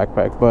got this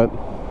backpack, but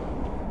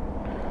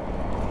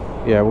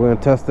yeah, we're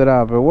gonna test it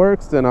out. If it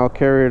works, then I'll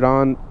carry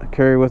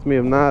it with me.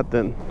 If not,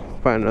 then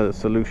find another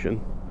solution.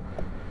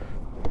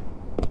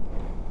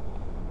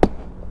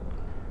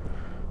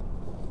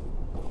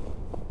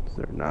 Is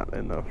there not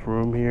enough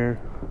room here?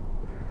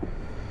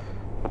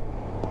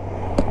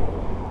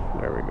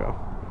 There we go.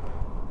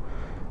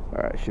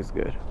 All right, she's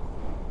good.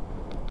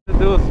 Let's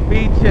do a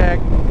speed check.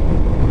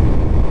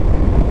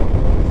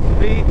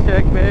 Speed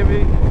check,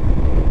 baby.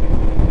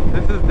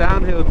 This is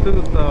downhill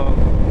too, so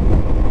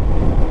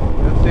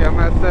let's see, I'm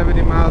at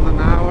 70 miles an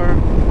hour.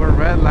 We're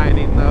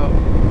redlining though.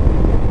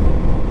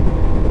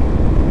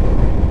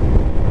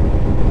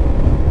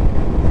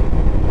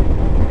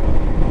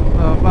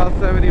 So about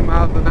 70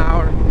 miles an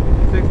hour,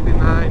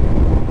 69.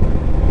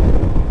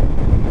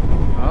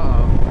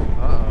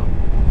 Uh-oh.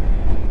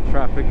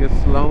 Traffic is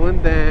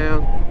slowing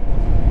down.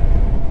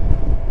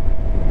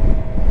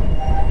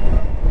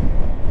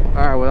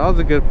 Alright, well, that was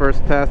a good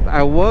first test.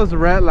 I was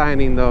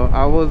redlining though.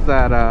 I was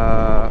at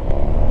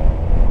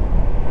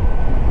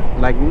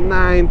like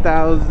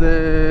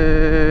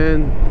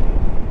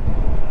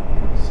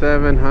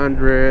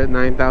 9,700,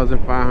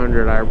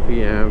 9,500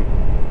 RPM.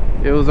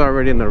 It was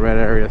already in the red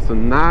area, so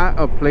not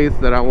a place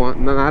that I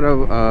want, not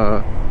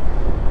a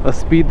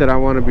speed that I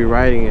want to be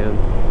riding in.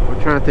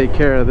 We're trying to take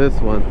care of this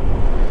one.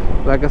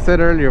 Like I said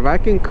earlier, if I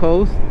can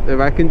coast, if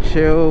I can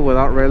chill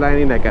without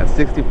redlining, like at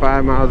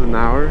 65 miles an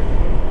hour,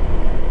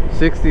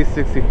 60,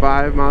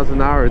 65 miles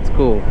an hour, it's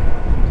cool.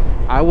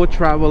 I will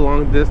travel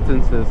long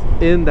distances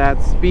in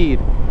that speed,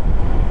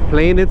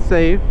 playing it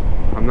safe.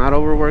 I'm not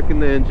overworking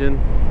the engine,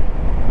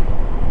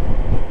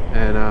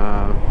 and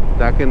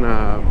that can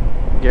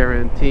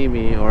guarantee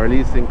me, or at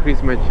least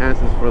increase my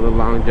chances for the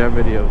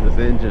longevity of this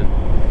engine.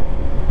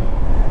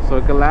 So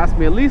it can last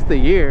me at least a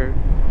year,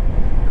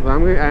 because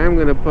I am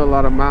going to put a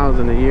lot of miles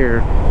in a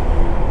year.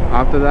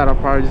 After that, I'll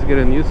probably just get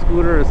a new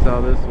scooter and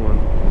sell this one.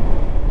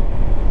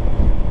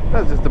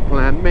 That's just the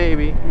plan.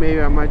 Maybe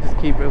I might just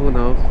keep it. Who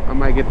knows? I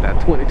might get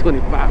that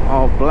 2025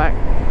 all black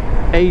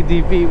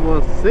ADV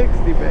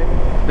 160, baby.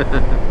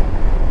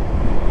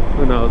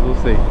 Who knows? We'll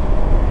see.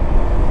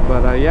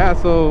 But yeah,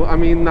 so I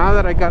mean, now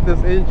that I got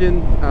this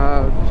engine,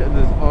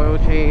 this oil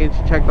change,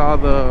 checked all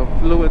the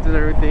fluids and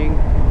everything,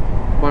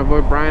 my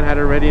boy Brian had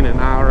it ready in an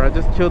hour. I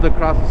just chilled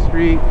across the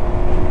street.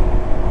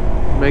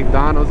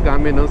 McDonald's got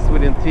me no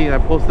sweet and tea. I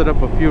posted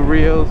up a few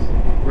reels,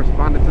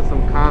 responded to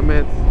some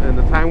comments, and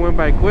the time went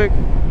by quick.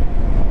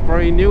 Before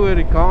he knew it,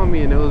 he called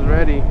me and it was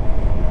ready.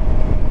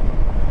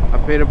 I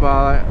paid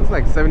about, it was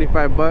like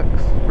 75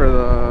 bucks for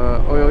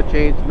the oil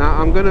change. Now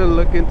I'm gonna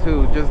look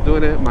into just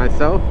doing it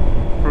myself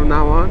from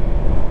now on.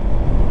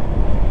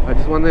 I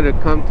just wanted to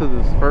come to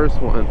this first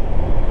one.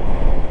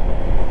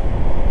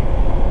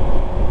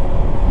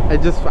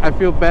 I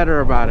feel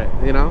better about it,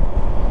 you know.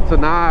 So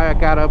now I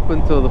got up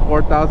until the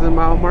 4,000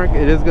 mile mark.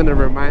 It is gonna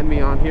remind me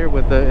on here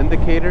with the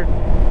indicator.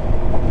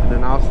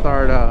 And I'll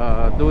start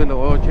doing the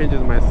oil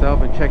changes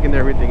myself and checking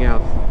everything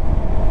else.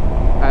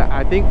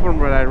 I think from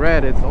what I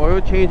read, it's oil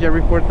change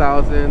every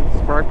 4,000,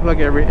 spark plug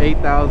every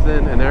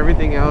 8,000, and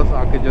everything else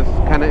I could just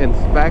kind of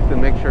inspect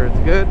and make sure it's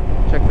good,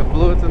 check the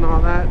fluids and all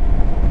that,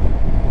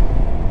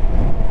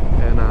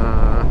 and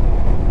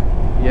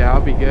yeah, I'll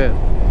be good.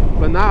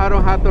 But now I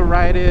don't have to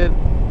ride it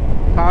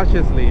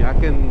cautiously. I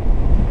can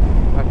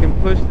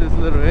push this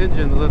little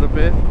engine a little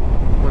bit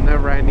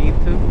whenever I need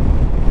to,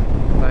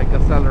 like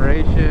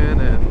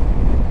acceleration and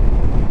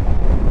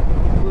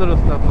little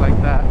stuff like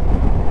that.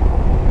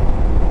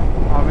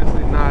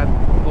 Obviously not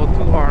go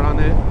too hard on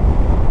it.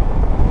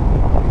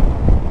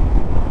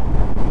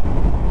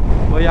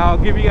 Well, yeah, I'll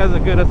give you guys a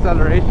good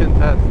acceleration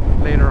test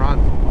later on.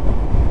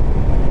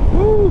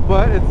 Woo,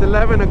 but it's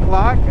 11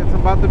 o'clock. It's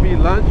about to be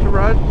lunch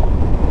rush.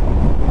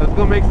 Let's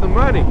go make some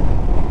money.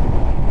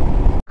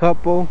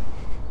 Couple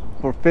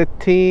for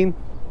 15.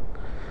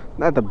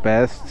 Not the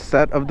best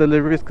set of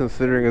deliveries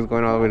considering it's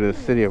going all the way to the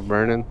city of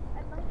Vernon.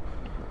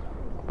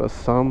 But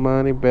some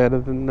money better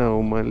than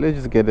no money. Let's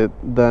just get it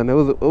done. It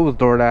was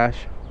DoorDash.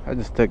 I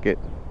just took it.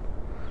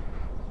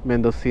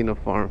 Mendocino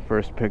Farm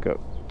first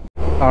pickup.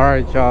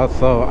 Alright y'all,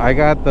 so I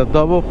got the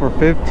double for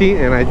 15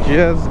 and I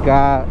just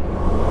got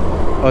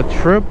a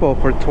triple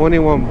for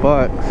 21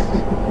 bucks.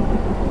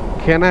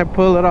 Can I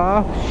pull it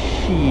off?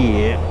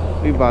 Shit.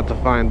 We about to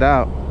find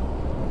out.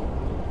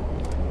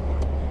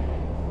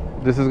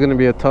 This is gonna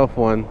be a tough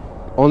one.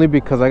 only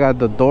because I got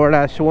the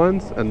DoorDash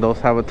ones and those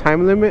have a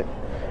time limit,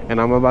 and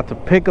I'm about to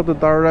pick up the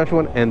DoorDash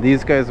one, and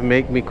these guys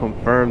make me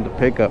confirm the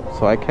pickup,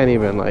 so I can't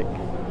even like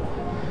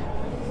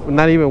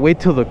not even wait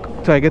till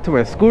I get to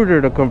my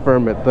scooter to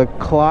confirm it. The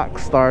clock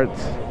starts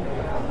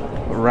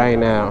right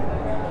now,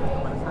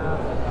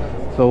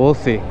 so we'll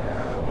see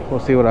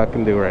what I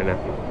can do right now.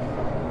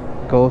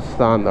 Ghost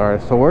on. All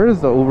right, so where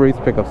is the Uber Eats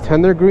pickups?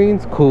 Tender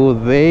greens, cool.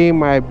 They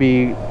might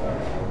be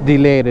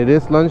delayed. It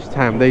is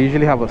lunchtime. They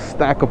usually have a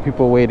stack of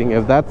people waiting.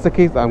 If that's the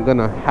case, I'm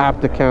gonna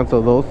have to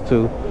cancel those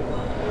two.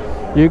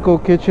 Yuko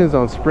Kitchen's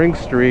on Spring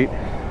Street.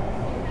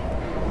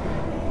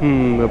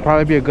 It'll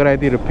probably be a good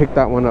idea to pick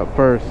that one up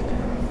first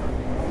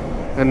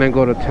and then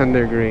go to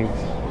Tender Greens.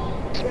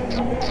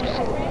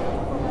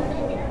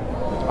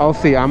 I'll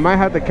see. I might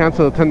have to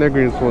cancel the Tender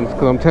Greens ones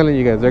because I'm telling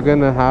you guys, they're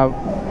gonna have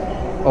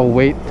a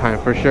wait time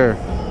for sure.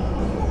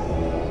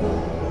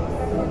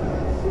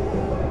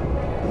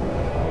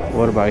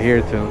 What about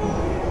here too?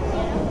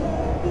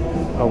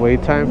 A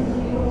wait time?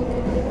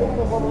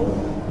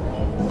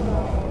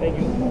 Thank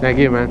you. Thank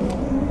you, man.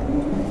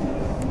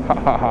 Ha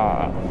ha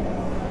ha.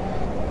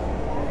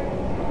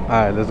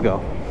 Alright, let's go.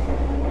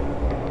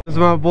 This is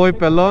my boy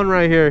Pelon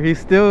right here. He's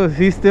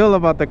still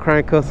about the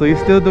crank hustle. He's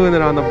still doing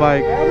it on the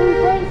bike. Battery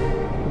bank?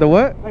 The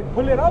what? Like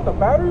pull it out, the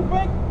battery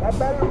bank? That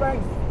battery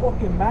bank's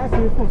fucking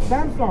massive. It's from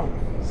Samsung.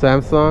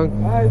 Samsung?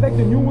 It's like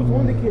the newest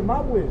one they came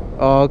out with.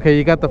 Oh, okay.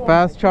 You got the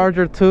fast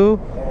charger too?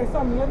 Esa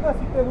mierda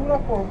si te dura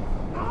for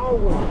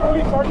hours.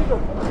 Only charges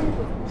are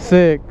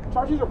Sick.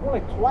 Charges are for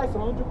like twice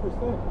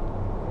 100%.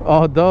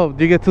 Oh, dope.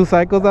 Do you get 2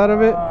 cycles out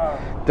of it?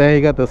 Then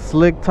you got the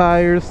slick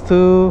tires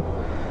too.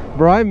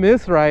 Bro, I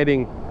miss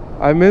riding.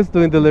 I miss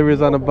doing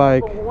deliveries on a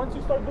bike. But once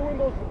you start doing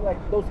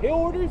those hill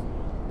orders,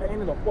 I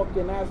ended up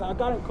fucking ass. I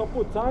got it a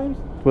couple of times.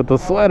 With the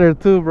sweater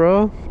too,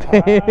 bro.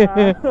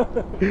 I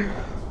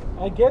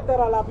get that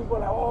a lot of people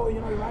are like, oh,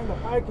 you know, you're riding the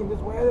bike in this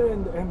weather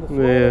and the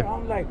sweater. Yeah.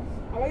 I'm like,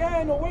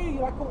 yeah, no way.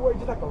 I could wear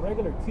just like a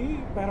regular tee,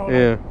 but like,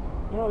 Yeah.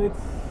 you know, it's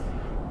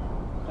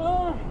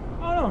I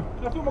don't know.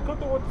 I feel more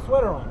comfortable with the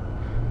sweater on.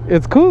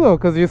 It's cool though,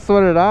 cause you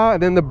sweat it out,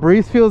 and then the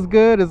breeze feels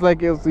good. It's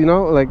like it's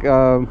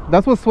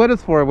that's what sweat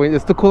is for.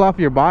 It's to cool off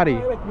your body.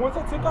 Like once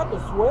I take out the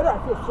sweater, I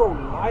feel so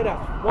light as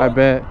fuck. I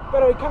bet.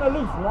 But it kind of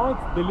looks wrong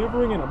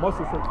delivering in a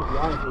muscle shirt, to be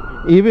honest with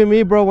you. Even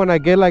me, bro, when I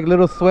get like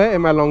little sweat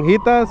in my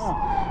lonjitas,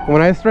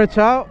 when I stretch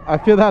out, I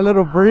feel that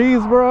little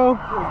breeze, bro.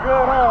 Feels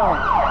good, huh?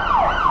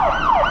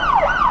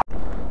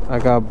 I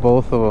got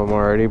both of them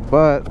already,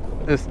 but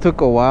this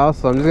took a while,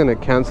 so I'm just gonna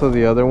cancel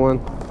the other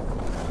one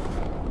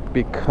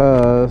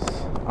because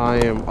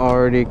I am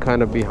already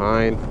kind of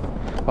behind.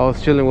 I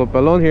was chilling with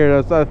Balon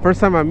here. That's the first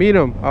time I meet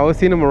him. I always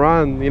seen him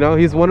around. You know,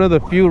 he's one of the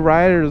few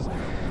riders,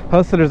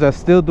 hustlers that's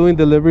still doing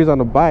deliveries on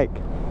a bike.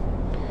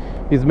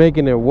 He's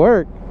making it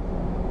work.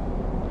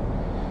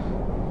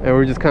 And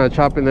we're just kind of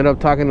chopping it up,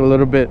 talking a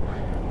little bit.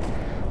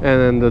 And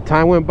then the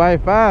time went by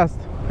fast.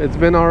 It's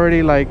been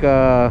already like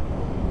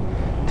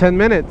 10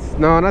 minutes.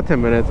 No, not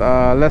 10 minutes.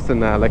 Less than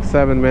that, like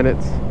 7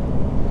 minutes.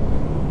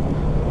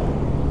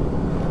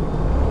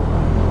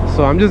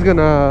 So I'm just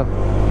gonna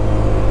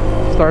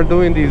start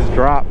doing these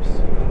drops.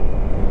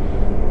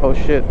 Oh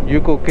shit,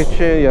 Yuko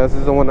Kitchen. Yeah, this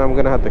is the one I'm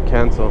gonna have to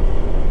cancel.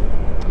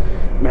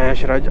 Man,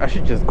 I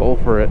should just go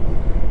for it.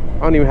 I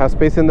don't even have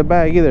space in the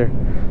bag either.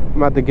 I'm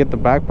about to get the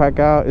backpack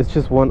out. It's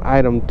just one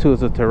item too.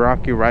 It's a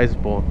teriyaki rice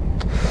bowl.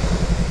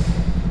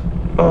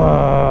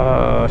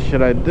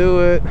 Should I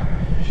do it?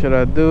 Should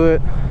I do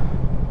it?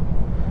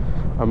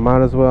 I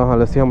might as well, huh?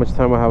 Let's see how much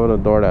time I have on the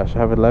DoorDash. I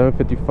have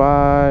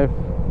 11:55.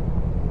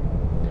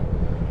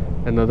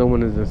 Another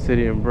one is in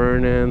City and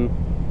Vernon.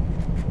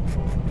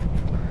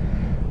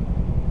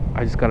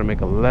 I just gotta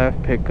make a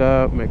left, pick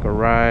up, make a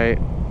right.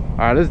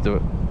 Alright, let's do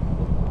it.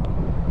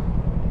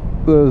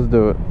 Let's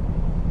do it.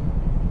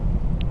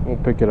 We'll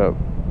pick it up.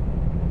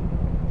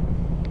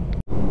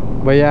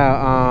 But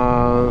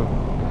yeah,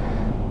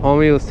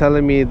 homie was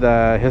telling me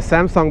that his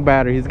Samsung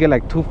battery, he's getting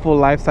like 2 full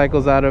life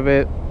cycles out of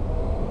it.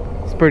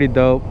 It's pretty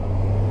dope.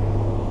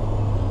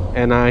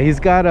 And he's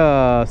got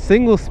a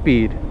single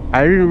speed.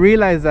 I didn't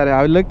realize that.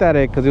 I looked at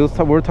it because we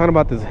were talking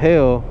about this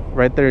hill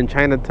right there in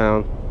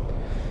Chinatown.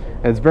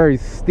 It's very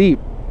steep,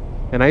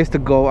 and I used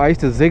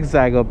to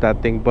zigzag up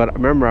that thing. But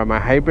remember, my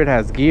hybrid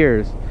has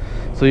gears,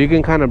 so you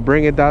can kind of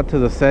bring it down to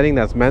the setting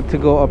that's meant to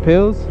go up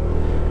hills,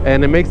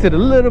 and it makes it a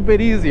little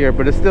bit easier,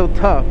 but it's still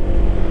tough.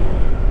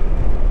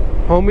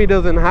 Homie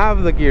doesn't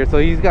have the gear, so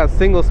he's got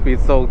single speed,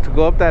 so to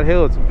go up that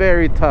hill it's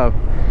very tough.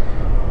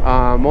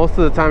 Most of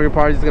the time you're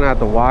probably just gonna have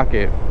to walk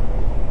it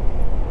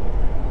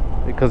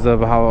because of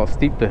how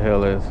steep the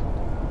hill is.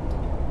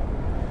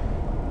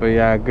 But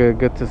yeah,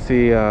 good to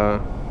see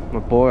my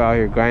boy out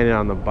here grinding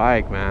on the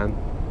bike, man.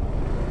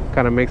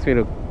 Kind of makes me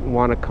to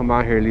want to come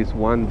out here at least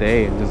one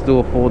day and just do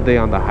a full day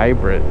on the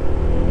hybrid.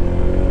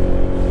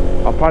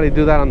 I'll probably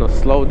do that on a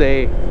slow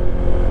day,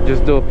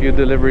 just do a few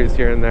deliveries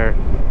here and there,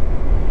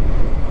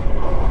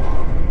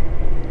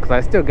 because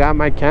I still got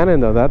my Canon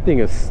though. That thing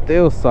is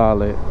still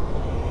solid.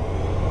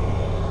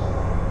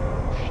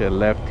 shit.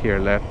 Left here,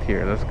 left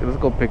here. Let's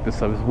go pick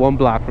this up. It's 1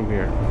 block from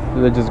here.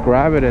 Then just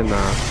grab it and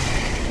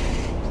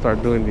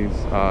start doing these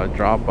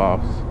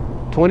drop-offs.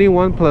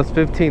 21 plus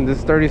 15. This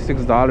is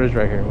 $36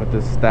 right here with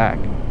this stack.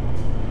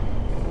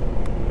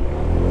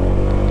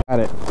 Got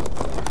it.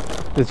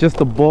 It's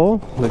just a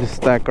bowl. Let's just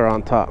stack her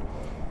on top.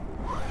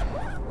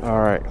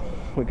 All right,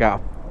 we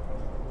got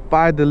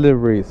 5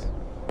 deliveries.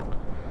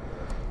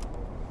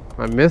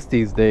 I miss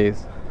these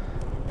days.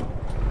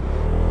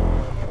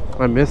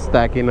 I miss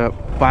stacking up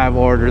 5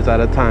 orders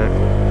at a time.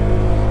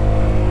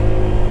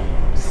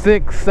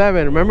 6,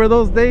 7. Remember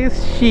those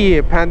days?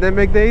 Shit,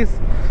 pandemic days.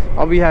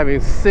 I'll be having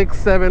 6,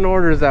 7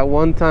 orders at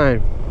one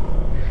time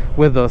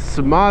with a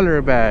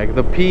smaller bag.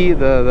 The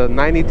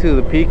 92,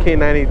 the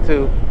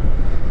PK92,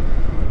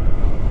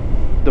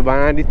 the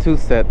 92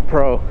 set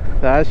Pro.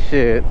 That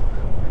shit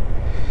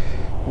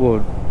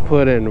would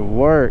put in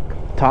work.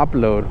 Top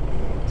load.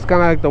 It's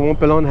kind of like the one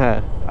Pelon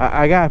had.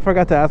 I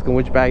forgot to ask him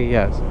which bag he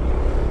has,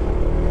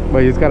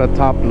 but he's got a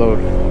top load.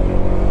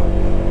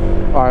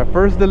 All right,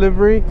 first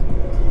delivery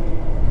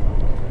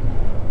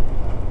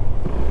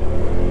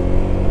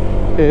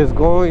is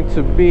going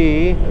to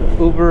be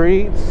Uber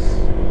Eats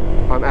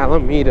on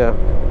Alameda.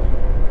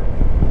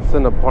 It's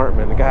an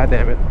apartment. God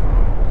damn it.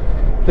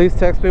 Please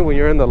text me when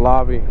you're in the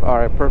lobby. All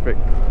right, perfect.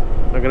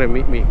 They're gonna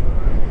meet me.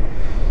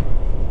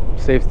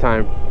 Saves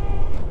time.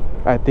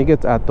 I think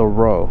it's at the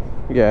row.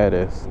 Yeah, it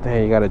is.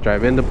 Dang, you gotta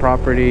drive in the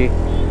property.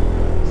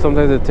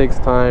 Sometimes it takes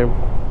time.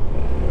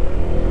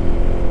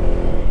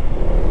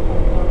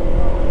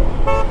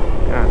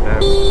 God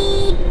damn.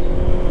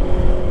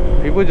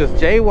 People just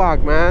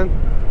jaywalk, man.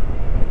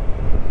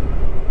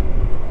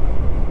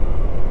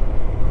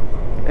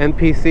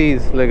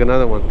 NPCs, like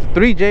another one.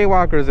 3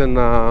 jaywalkers in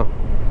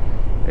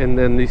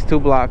these 2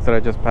 blocks that I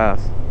just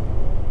passed.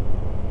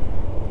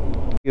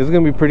 It's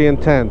gonna be pretty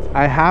intense.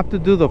 I have to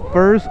do the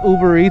first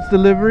Uber Eats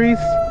deliveries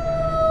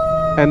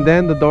and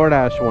then the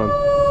DoorDash one.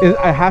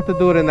 I have to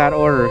do it in that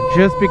order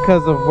just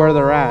because of where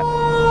they're at.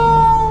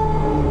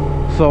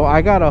 So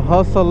I gotta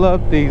hustle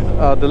up these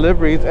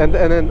deliveries, and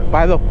then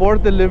by the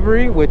 4th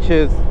delivery, which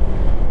is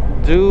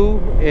due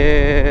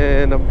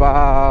in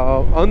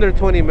about under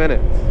 20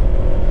 minutes.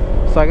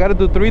 So I gotta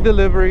do 3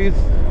 deliveries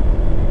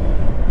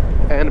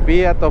and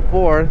be at the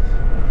 4th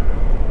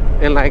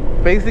in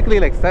basically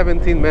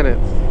 17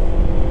 minutes.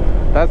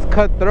 That's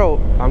cutthroat.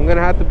 I'm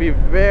gonna have to be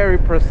very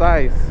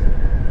precise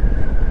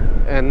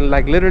and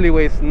literally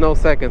waste no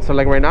seconds. So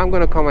right now I'm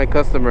gonna call my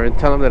customer and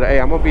tell them that, hey,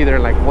 I'm gonna be there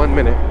in 1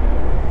 minute,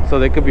 so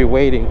they could be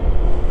waiting.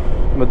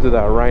 I'm gonna do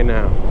that right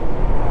now.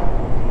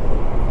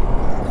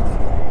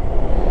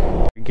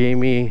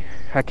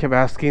 I kept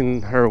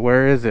asking her,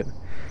 where is it?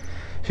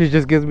 She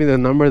just gives me the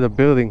number of the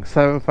building,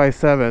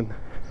 757.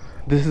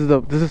 This is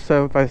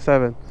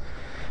 757.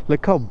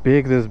 Look how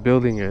big this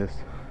building is.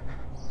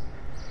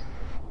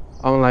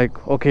 I'm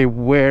like, okay,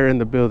 where in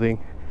the building?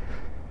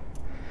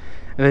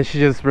 And then she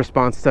just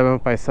responds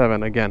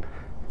 757 again.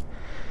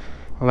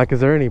 I'm like, is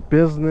there any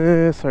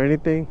business or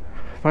anything?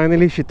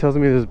 Finally, she tells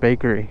me this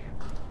bakery.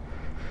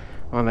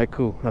 I'm like,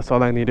 cool, that's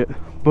all I needed.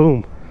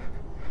 Boom.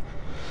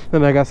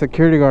 Then I got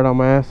security guard on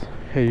my ass.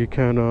 Hey, you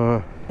can't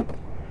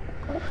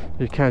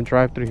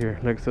drive through here.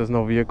 It says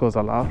no vehicles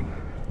allowed.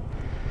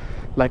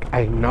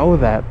 I know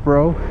that,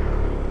 bro.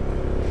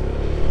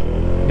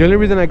 The only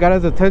reason I got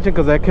his attention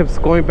because I kept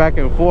going back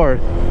and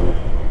forth.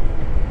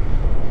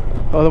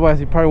 Otherwise,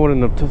 he probably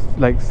wouldn't have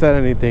just said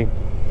anything.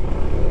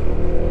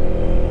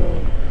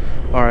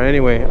 All right.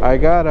 Anyway, I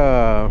got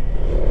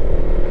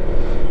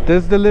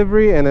this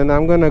delivery, and then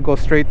I'm gonna go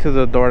straight to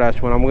the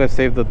DoorDash one. I'm gonna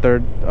save the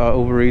 3rd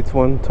Uber Eats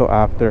one till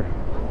after.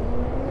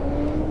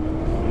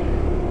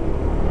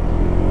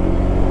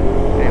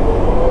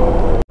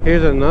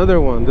 Here's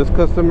another one. This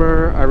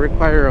customer, I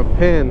require a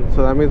pin,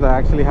 so that means I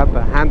actually have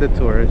to hand it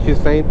to her, and she's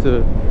saying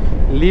to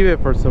leave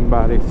it for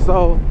somebody,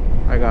 so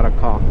I got a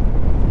call.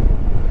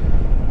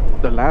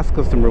 The last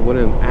customer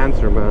wouldn't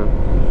answer, man.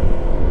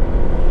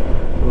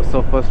 It was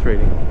so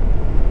frustrating.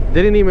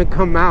 Didn't even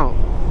come out.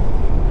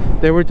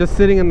 They were just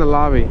sitting in the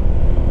lobby.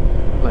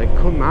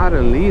 Come out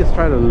and leave,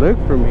 try to look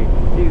for me.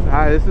 Jeez,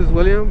 hi, this is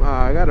William.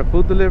 I got a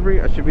food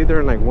delivery. I should be there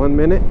in 1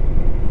 minute.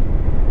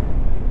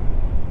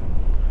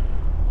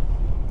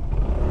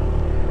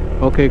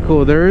 Okay,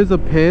 cool. There is a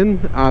pin.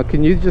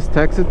 Can you just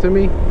text it to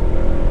me?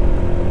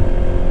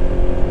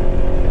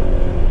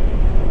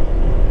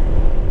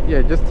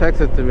 Yeah, just text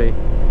it to me.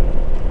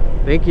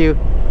 Thank you.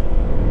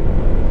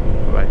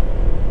 Bye.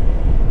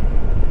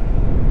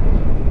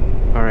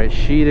 All right,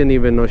 she didn't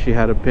even know she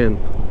had a pin.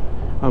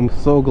 I'm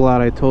so glad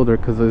I told her,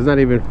 because it's not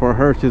even for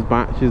her.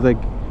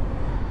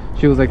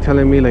 She was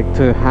telling me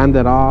to hand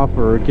it off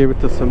or give it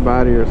to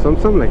somebody or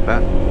something like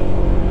that.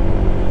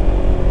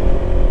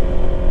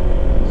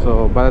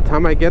 So by the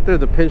time I get there,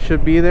 the pin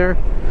should be there.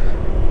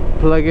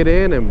 Plug it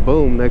in and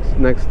boom,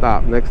 next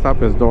stop. Next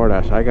stop is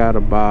DoorDash. I got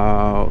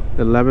about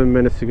 11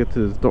 minutes to get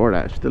to this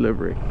DoorDash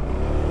delivery.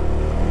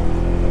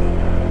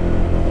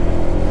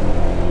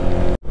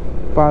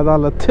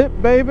 $5 tip,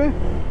 baby.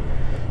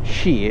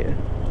 Shit.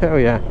 Hell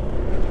yeah.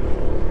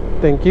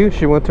 Thank you.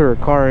 She went to her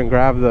car and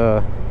grabbed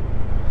the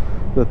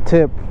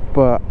tip,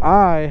 but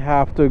I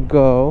have to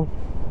go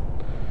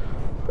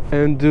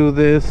and do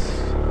this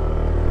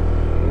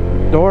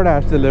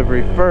DoorDash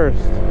delivery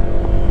first.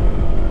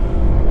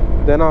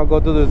 Then I'll go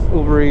do this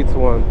Uber Eats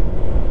one.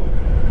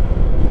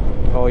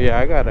 Oh yeah,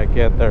 I gotta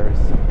get there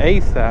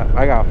ASAP.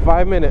 I got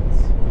 5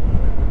 minutes.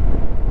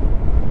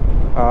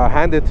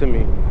 Hand it to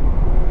me.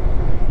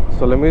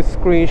 So let me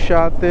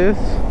screenshot this.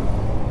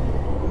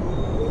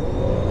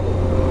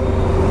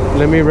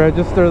 Let me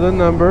register the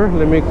number.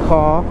 Let me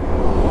call.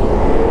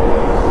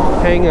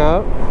 Hang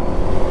up.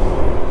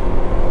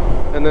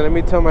 And then let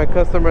me tell my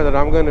customer that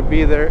I'm gonna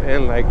be there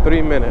in like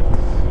 3 minutes.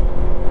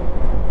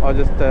 I'll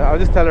just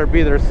tell her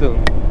be there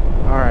soon.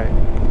 All right,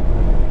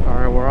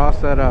 we're all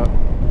set up.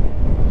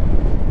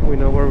 We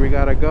know where we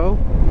gotta go.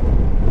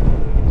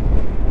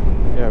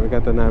 Yeah, we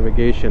got the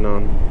navigation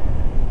on.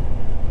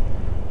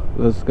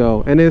 Let's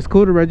go. And it's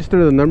cool to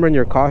register the number in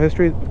your call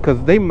history,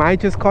 because they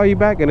might just call you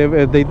back, and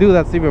if they do,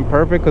 that's even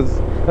perfect,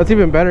 because that's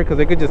even better, because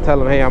they could just tell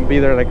them, hey, I'll be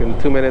there like in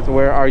 2 minutes.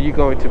 Where are you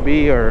going to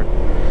be, or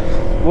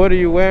what are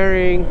you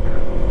wearing?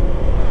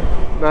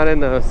 Not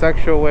in a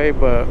sexual way,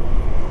 but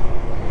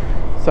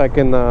so I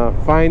can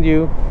find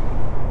you.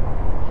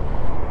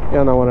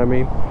 Y'all know what I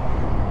mean.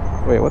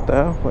 Wait, what the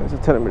hell? Why is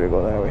it telling me to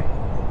go that way?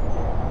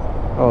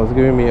 Oh, it's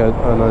giving me an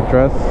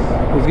address.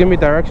 It's giving me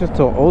directions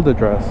to an old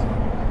address.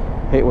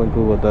 Hate when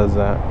Google does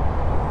that.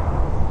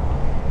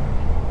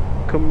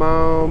 Come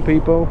on,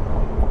 people.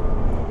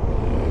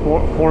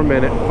 5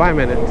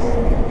 minutes.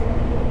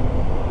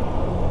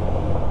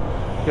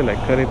 I feel like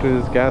cutting through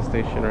this gas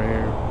station right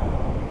here.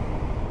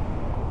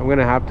 I'm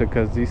gonna have to,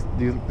 because these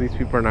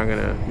people are not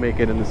gonna make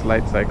it in this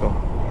light cycle.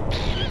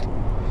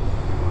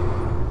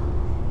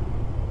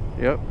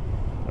 Yep.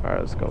 Alright,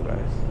 let's go,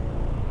 guys.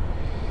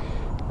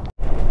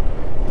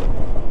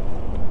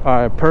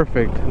 Alright,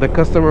 perfect. The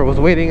customer was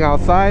waiting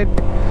outside.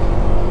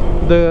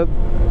 This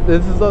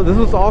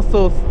was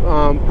also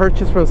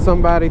purchased from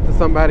somebody to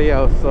somebody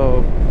else,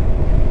 so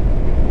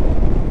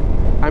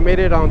I made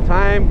it on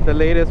time. The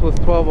latest was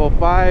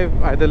 12:05.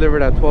 I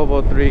delivered at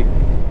 12:03.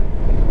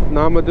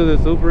 Now I'm gonna do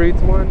this Uber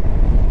Eats one,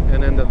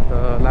 and then the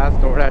last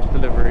DoorDash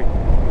delivery.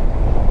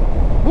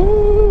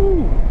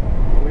 Woo!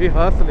 We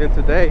hustling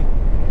today.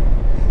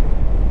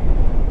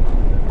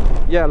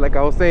 Yeah, like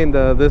I was saying,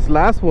 this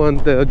last one,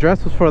 the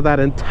address was for that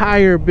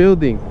entire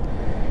building.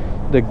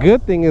 The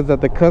good thing is that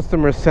the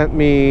customer sent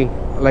me,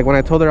 like when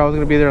I told her I was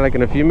gonna be there like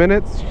in a few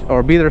minutes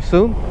or be there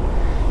soon,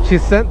 she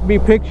sent me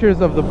pictures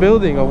of the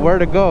building, of where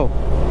to go.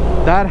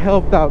 That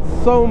helped out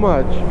so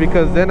much,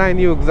 because then I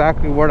knew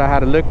exactly what I had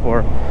to look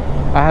for.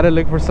 I had to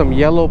look for some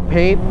yellow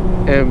paint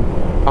and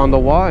on the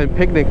wall and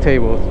picnic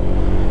tables.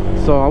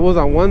 So I was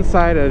on one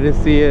side, I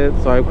didn't see it,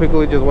 so I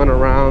quickly just went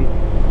around.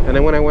 And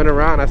then when I went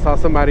around, I saw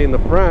somebody in the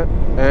front,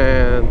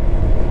 and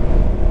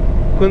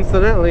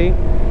coincidentally,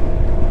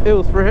 it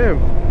was for him.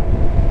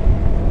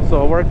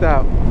 So it worked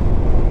out.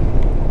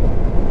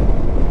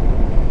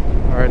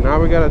 All right, now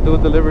we gotta do a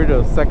delivery to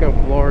the second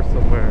floor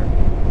somewhere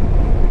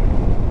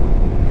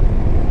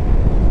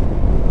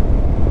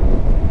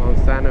on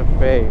Santa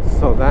Fe.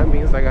 So that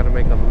means I gotta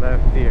make a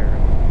left here.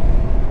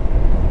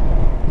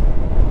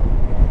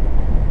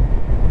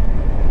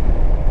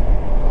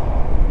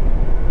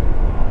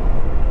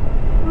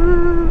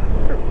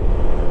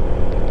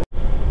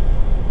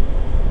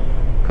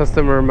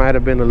 Customer might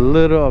have been a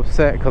little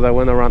upset because I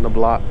went around the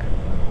block.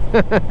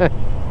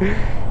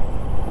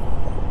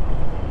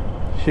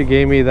 She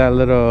gave me that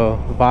little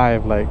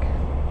vibe, like,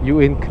 you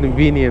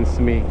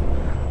inconvenienced me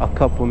a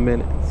couple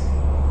minutes.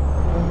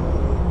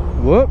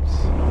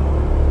 Whoops.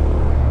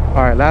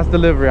 All right, last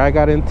delivery. I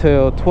got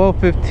until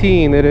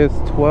 12:15. It is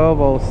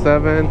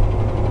 12:07.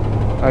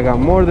 I got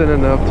more than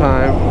enough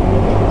time.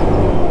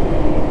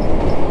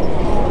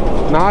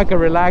 Now I can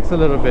relax a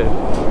little bit,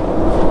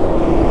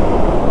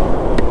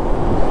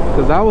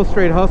 because I was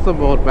straight hustle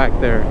mode back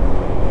there.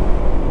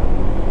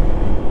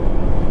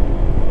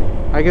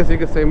 I guess you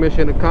could say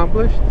mission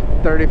accomplished.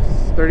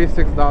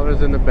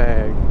 $36 in the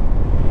bag.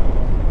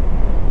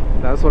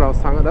 That's what I was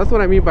talking about. That's what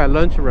I mean by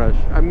lunch rush.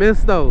 I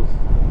miss those.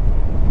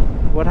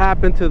 What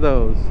happened to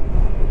those?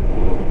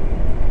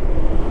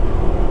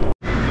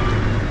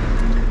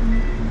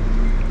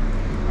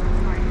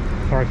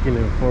 Parking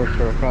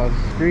enforcer across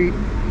the street.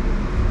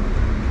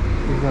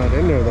 He's not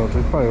in there though, so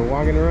he's probably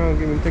walking around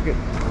giving tickets.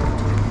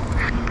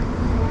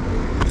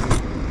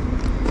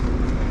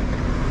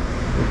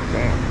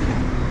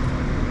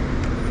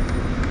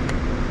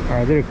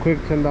 Alright, I did a quick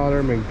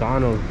 $10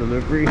 McDonald's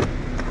delivery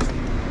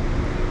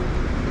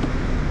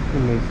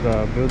in this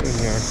building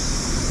here.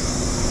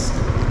 It's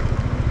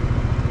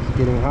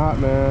getting hot,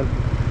 man.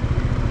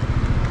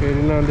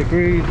 89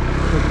 degrees.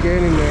 It's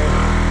getting there.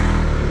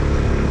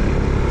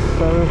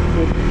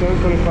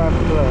 7:25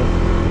 plus.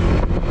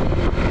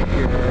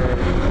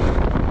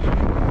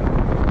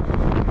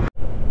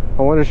 I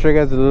want to show you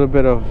guys a little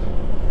bit of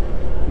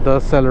the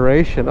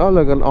acceleration. Oh,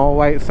 look, an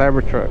all-white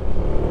Cybertruck.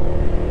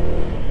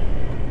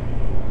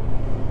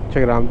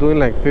 Check it out. I'm doing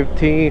like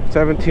 15,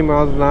 17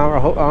 miles an hour.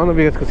 I don't know if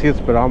you guys can see the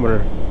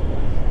speedometer.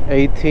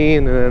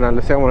 18, and then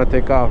let's say I want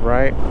to take off,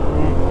 right?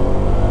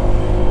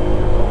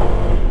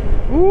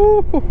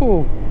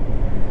 Ooh.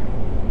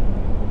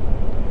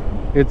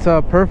 It's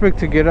perfect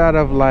to get out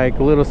of like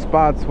little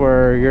spots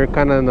where you're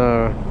kind of in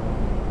a,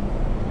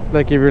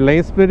 like if you're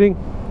lane splitting,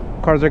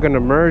 cars are gonna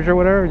merge or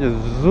whatever, just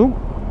zoom.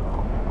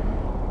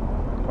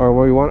 Or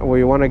where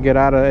you want to get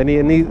out of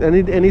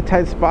any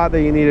tight spot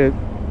that you need to,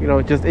 you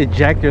know, just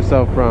eject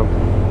yourself from.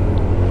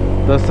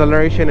 The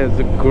acceleration is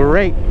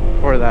great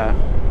for that.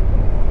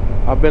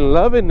 I've been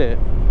loving it.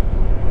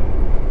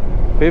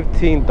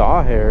 15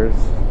 dog hairs.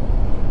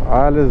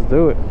 Alright, let's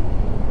do it.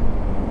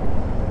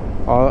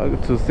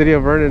 To City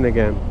of Vernon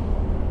again.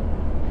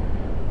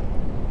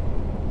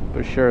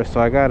 For sure. So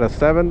I got a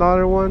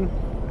 $7 one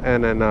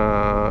and then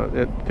a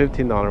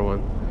 $15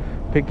 one.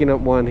 Picking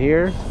up one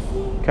here,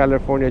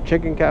 California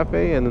Chicken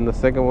Cafe, and then the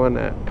second one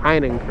at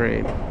Pine and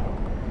Crane.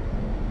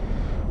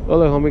 Oh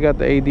look, homie got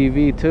the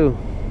ADV too.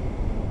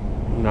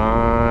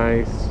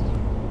 Nice.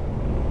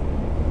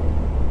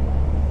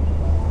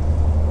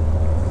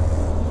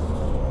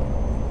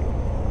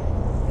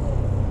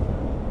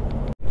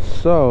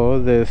 So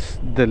this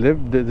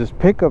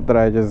pickup that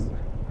I just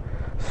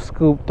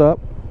scooped up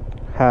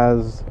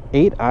has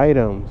 8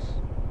 items,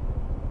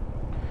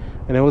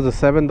 and it was a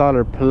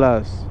 $7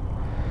 plus,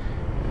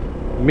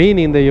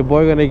 meaning that your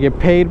boy gonna get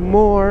paid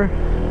more.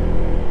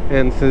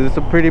 And since it's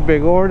a pretty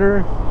big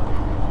order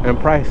and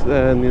price,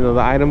 and you know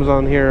the items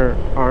on here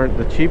aren't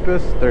the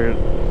cheapest, there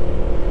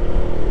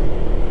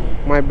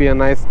might be a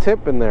nice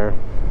tip in there.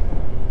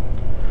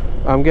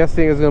 I'm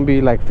guessing it's gonna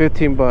be like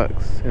 15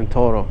 bucks in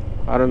total.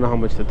 I don't know how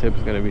much the tip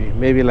is gonna be.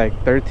 Maybe like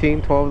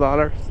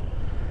 $13-12.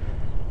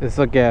 It's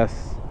a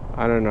guess.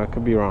 I don't know. It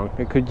could be wrong.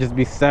 It could just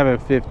be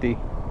 $7.50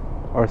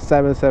 or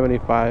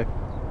 $7.75.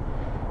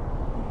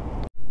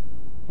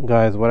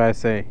 Guys, what I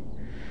say?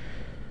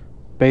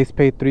 Base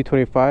pay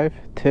 $3.25.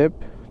 Tip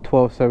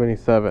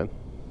 $12.77.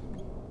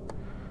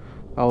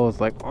 I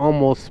was like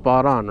almost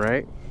spot on,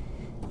 right?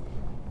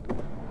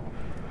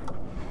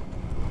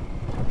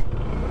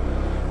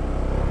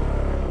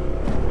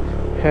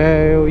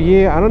 Hell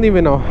yeah. I don't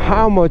even know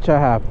how much I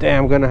have.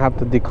 Damn, I'm gonna have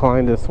to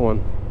decline this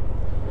one.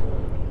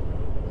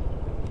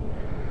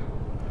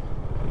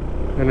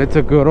 And it's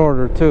a good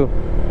order too.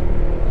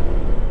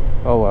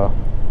 Oh well.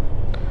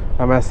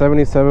 I'm at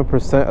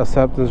 77%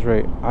 acceptance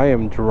rate. I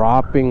am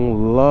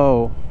dropping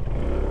low.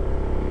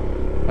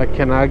 I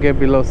cannot get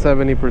below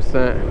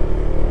 70%.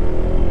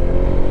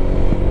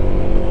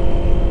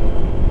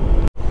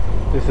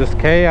 This is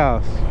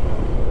chaos.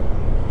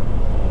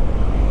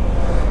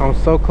 I'm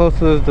so close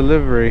to this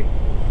delivery.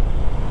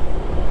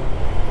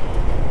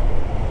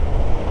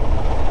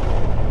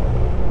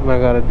 And I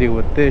gotta deal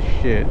with this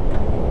shit.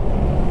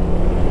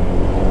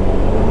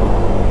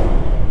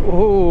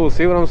 Ooh,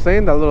 see what I'm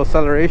saying? That little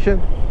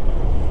acceleration?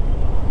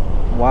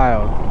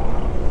 Wild.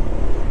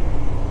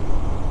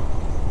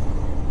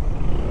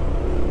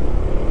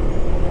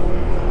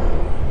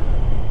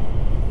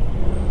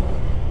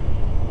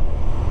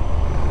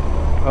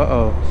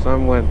 Uh-oh,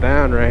 sun went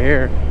down right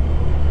here.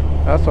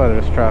 That's why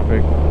there's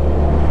traffic.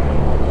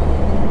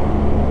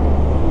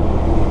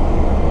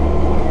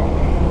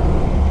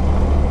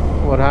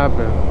 What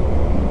happened?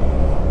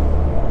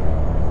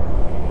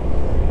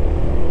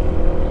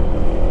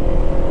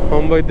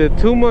 Homeboy did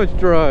too much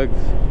drugs.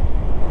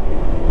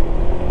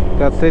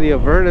 Got City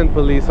of Vernon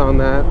police on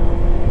that.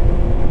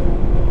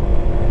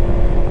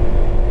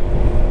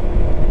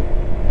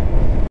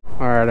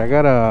 Alright, I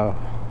got a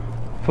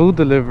food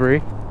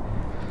delivery.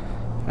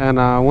 And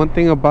one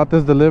thing about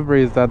this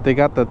delivery is that they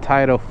got the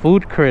title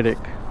Food Critic.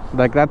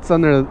 Like that's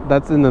in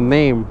the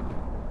name.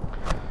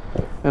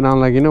 And I'm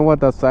like, you know what?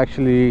 That's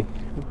actually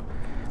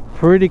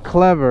pretty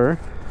clever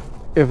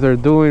if they're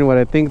doing what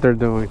I think they're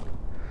doing.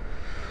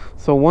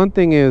 So one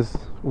thing is,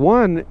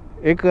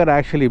 it could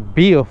actually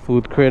be a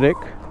food critic,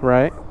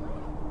 right?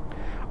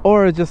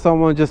 Or it's just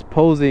someone just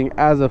posing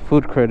as a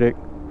food critic.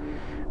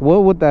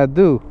 What would that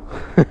do?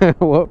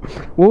 what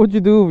would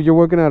you do if you're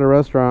working at a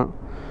restaurant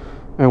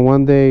and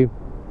one day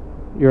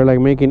you're like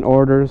making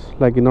orders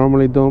like you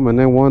normally do them, and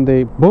then one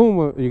day,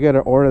 boom, you get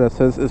an order that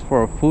says it's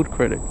for a food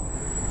critic?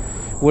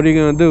 What are you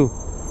gonna do?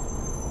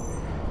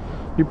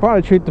 You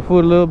probably treat the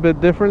food a little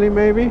bit differently,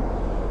 maybe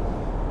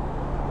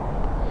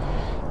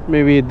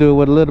you do it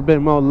with a little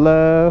bit more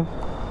love.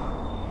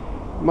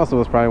 Most of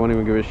us probably won't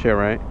even give a shit,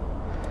 right?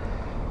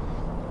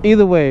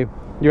 Either way,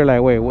 you're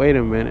like, wait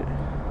a minute,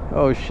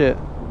 oh shit.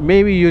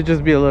 Maybe you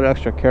just be a little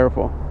extra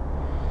careful,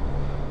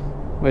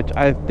 which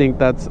I think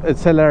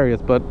it's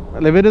hilarious. But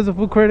if it is a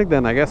food critic,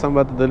 then I guess I'm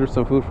about to deliver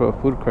some food for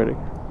a food critic.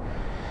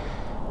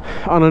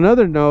 On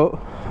another note,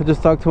 I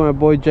just talked to my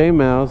boy J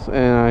Mouse,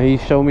 and he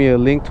showed me a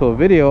link to a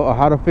video of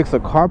how to fix a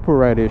carpet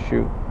ride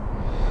issue,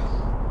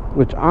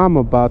 which I'm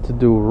about to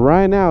do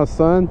right now,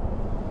 son.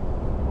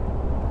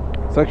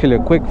 It's actually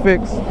a quick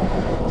fix.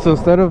 So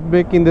instead of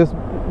making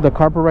the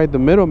carpet ride the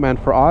middleman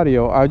for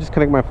audio, I just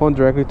connect my phone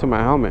directly to my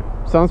helmet.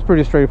 Sounds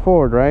pretty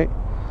straightforward, right?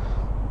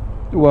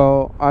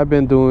 Well, I've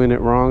been doing it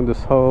wrong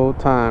this whole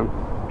time.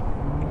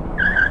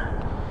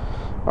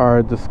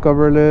 Our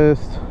discover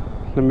list,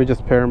 Let me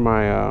just pair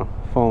my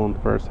phone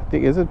first. I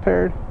think, is it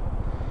paired?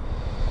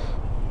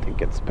 I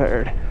think it's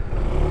paired.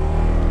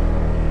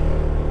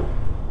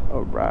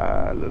 All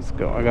right, let's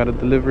go. I got a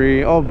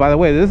delivery. Oh, by the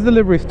way, this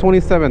delivery is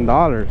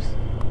 $27.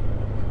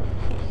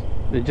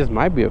 It just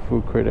might be a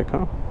Food Critic,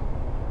 huh?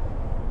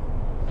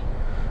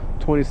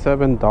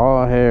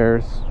 $27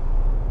 hairs.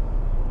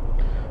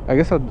 I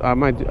guess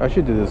I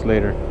should do this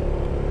later.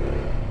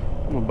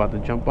 I'm about to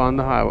jump on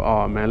the highway.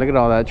 Oh man, look at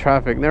all that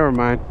traffic. Never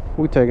mind.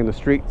 We're taking the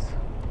streets.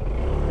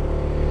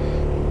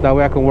 That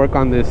way I can work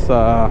on this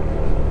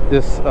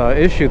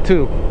issue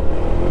too.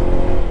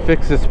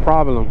 Fix this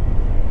problem.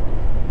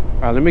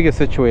 All right, let me get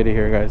situated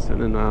here, guys,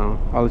 and then I'll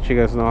let you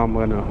guys know how I'm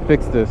gonna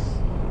fix this.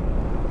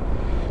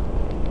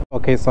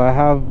 Okay, so I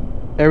have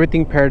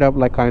everything paired up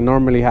like I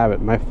normally have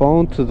it. My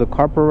phone to the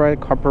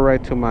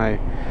carpet to my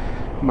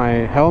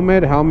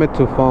helmet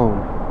to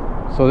phone.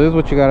 So this is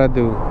what you gotta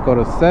do. Go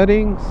to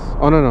settings.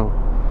 Oh no,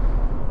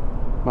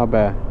 my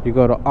bad. You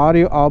go to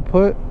audio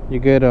output, you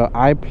get a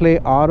iPlay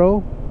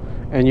auto,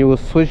 and you will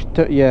switch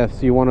to,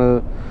 yes, you want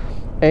to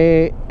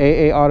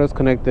AA auto is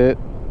connected.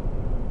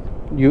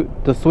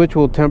 The switch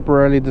will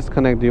temporarily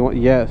disconnect. Do you want,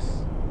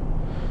 yes,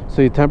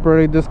 so you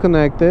temporarily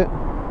disconnect it.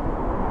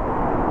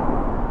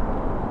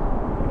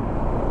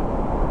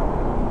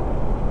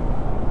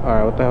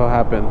 Alright, what the hell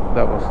happened?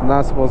 That was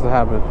not supposed to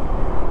happen.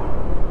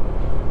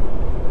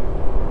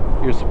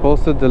 You're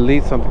supposed to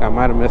delete something. I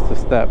might have missed a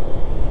step.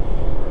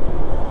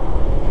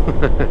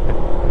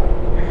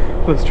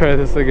 Let's try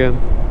this again.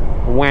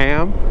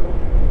 Wham.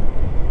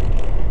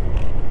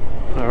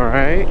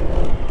 Alright.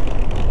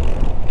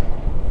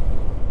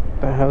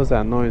 What the hell is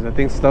that noise? I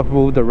think stuff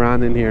moved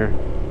around in here.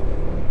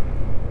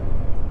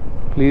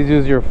 Please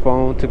use your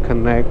phone to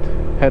connect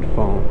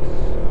headphones.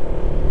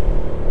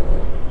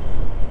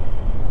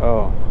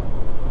 Oh,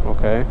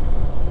 okay.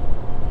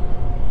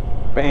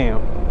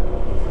 Bam.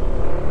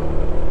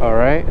 All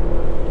right,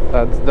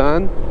 that's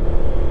done.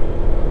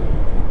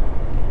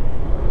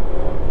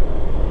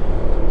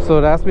 So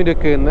it asked me to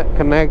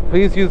connect.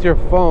 Please use your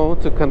phone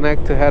to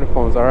connect to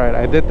headphones. All right,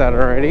 I did that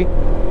already.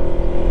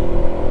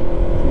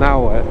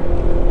 Now what?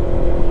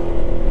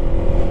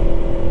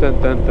 Dun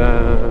dun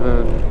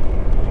dun.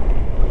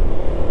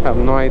 I have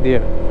no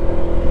idea.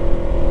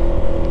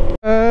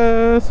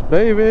 Yes,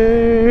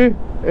 baby,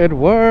 it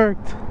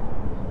worked.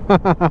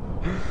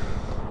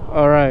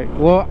 All right,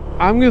 well,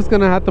 I'm just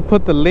gonna have to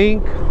put the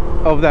link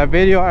of that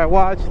video I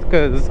watched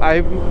because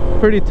I'm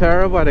pretty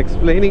terrible at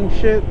explaining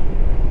shit.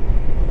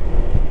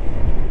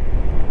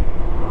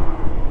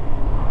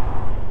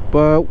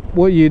 But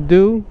what you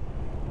do,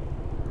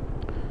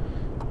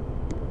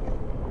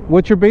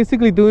 what you're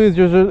basically doing is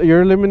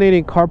you're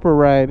eliminating carpet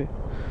ride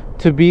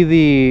to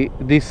be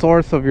the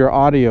source of your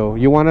audio.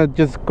 You want to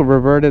just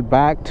revert it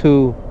back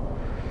to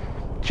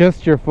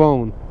just your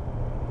phone.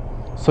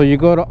 So you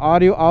go to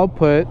audio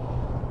output.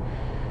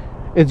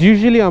 It's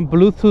usually on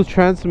Bluetooth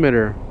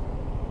transmitter,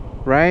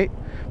 right?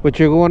 But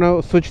you're going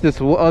to switch this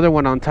other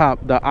one on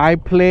top, the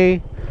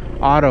iPlay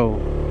auto,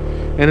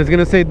 and it's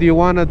gonna say, do you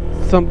want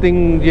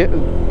something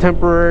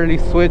temporarily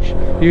switch?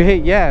 You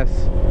hit yes,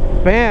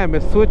 bam,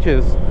 it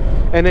switches,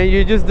 and then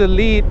you just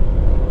delete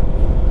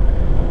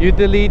your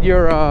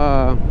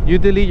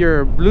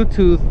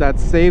Bluetooth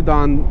that's saved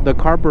on the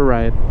carpet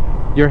ride,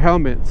 your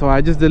helmet. So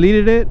I just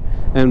deleted it,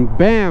 and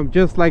bam,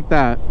 just like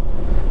that,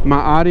 my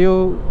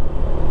audio,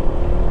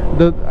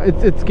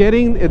 it's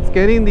getting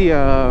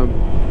the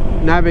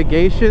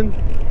navigation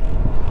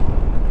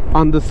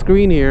on the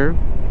screen here.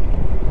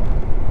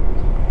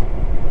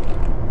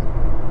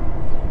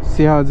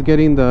 See how it's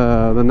getting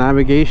the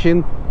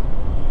navigation?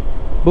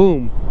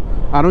 Boom.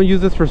 I don't use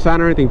this for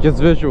sound or anything,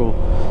 just visual.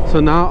 So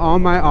now all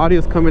my audio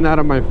is coming out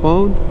of my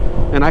phone,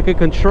 and I could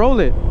control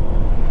it.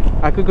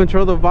 I could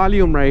control the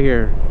volume right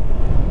here.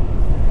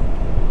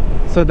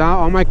 So now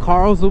all my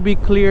calls will be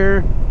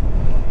clear,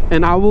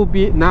 and I'll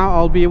be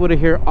able to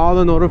hear all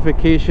the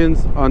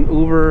notifications on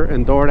Uber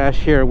and DoorDash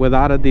here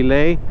without a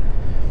delay,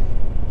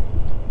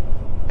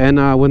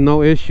 and with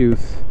no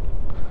issues.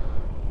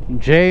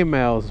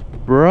 J-mails,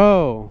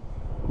 bro.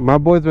 My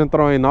boy's been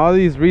throwing all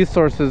these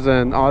resources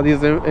and all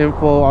these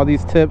info, all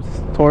these tips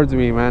towards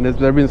me, man.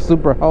 They've been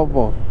super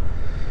helpful.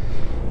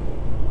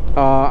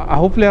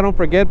 Hopefully I don't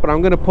forget, but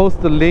I'm gonna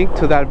post the link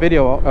to that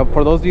video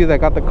for those of you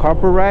that got the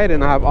carpet ride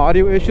and have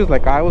audio issues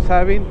like I was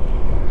having.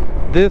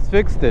 This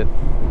fixed it.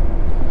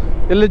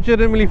 It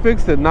legitimately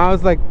fixed it. Now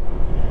it's like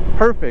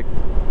perfect.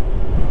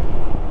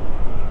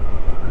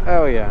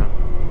 Oh yeah.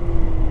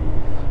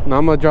 Now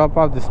I'm gonna drop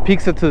off this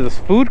pizza to this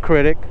Food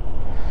Critic.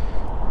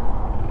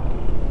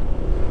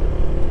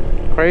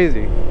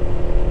 Crazy.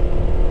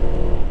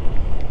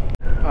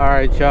 All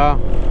right, y'all,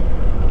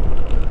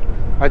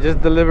 I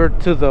just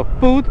delivered to the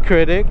Food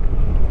Critic.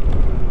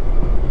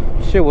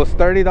 Shit was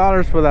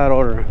 $30 for that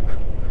order.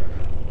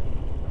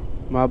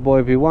 My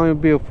boy, if you want to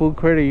be a food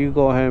critic, you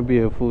go ahead and be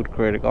a food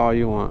critic all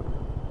you want.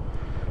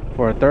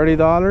 For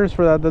 $30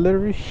 for that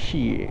delivery,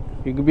 shit,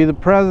 you could be the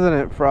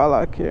president for all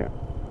I care.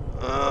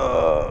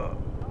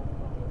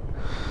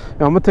 I'm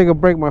gonna take a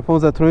break. My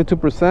phone's at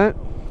 22%.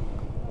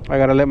 I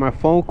gotta let my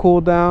phone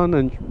cool down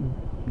and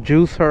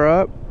juice her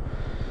up,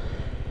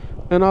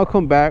 and I'll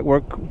come back,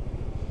 work.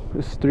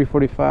 It's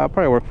 3:45. I'll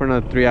probably work for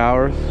another 3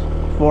 hours,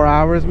 4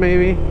 hours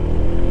maybe.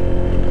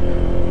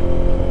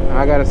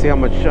 I gotta see how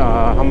much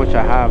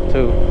I have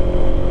too.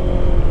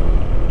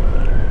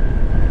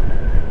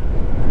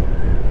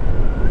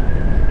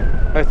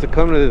 I used to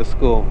come to this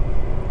school,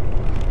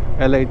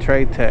 LA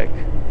Trade Tech.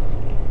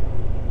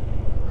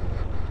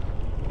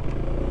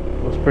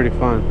 It was pretty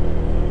fun.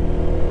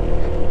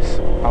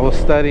 I was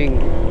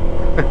studying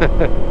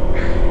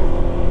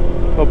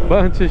a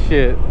bunch of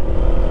shit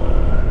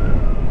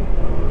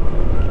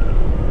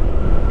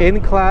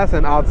in class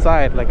and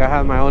outside. Like I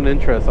had my own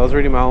interests. I was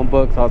reading my own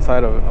books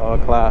outside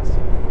of class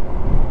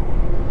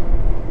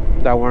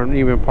that weren't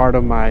even part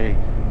of the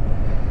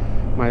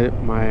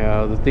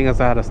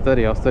things I had to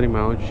study. I was studying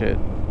my own shit.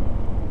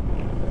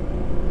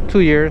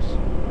 2 years.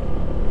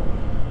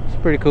 It's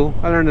pretty cool.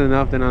 I learned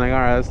enough. Then I'm like, all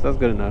right, that's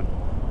good enough.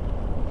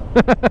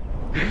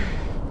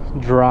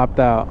 Dropped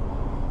out.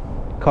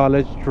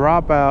 College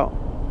dropout.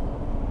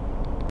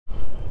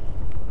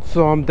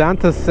 So I'm down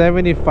to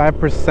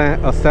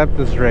 75%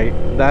 acceptance rate.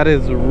 That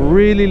is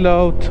really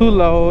low. Too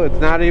low. It's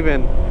not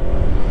even.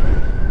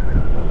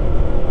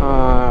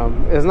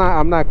 It's not.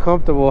 I'm not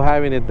comfortable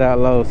having it that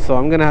low. So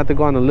I'm gonna have to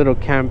go on a little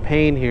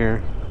campaign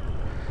here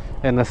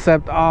and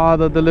accept all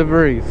the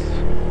deliveries.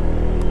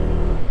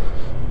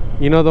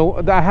 You know,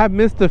 I have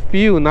missed a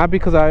few, not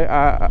because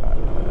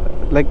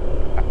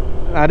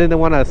I didn't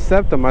want to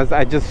accept them.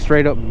 I just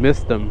straight up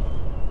missed them.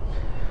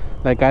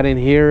 Like I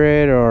didn't hear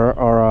it,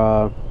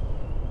 or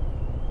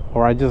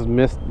I just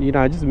missed. You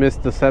know, I just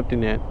missed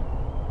accepting it.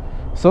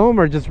 Some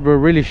of them were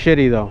really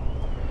shitty though.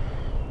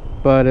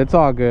 But it's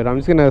all good. I'm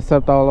just gonna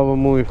accept all of them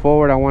moving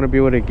forward. I want to be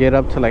able to get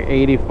up to like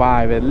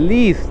 85 at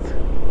least,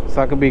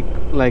 so I could be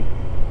like,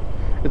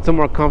 it's a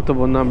more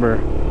comfortable number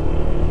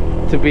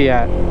to be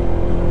at.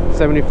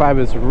 75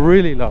 is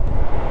really low.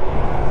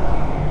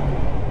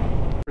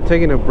 We're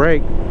taking a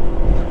break.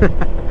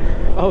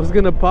 I was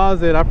gonna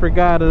pause it, I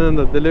forgot, and then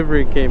the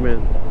delivery came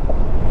in.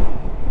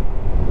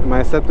 My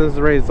acceptance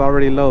rate is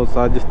already low,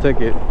 so I just took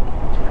it.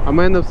 I'm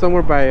gonna end up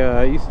somewhere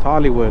by East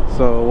Hollywood,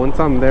 so once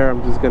I'm there,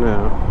 I'm just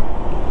gonna,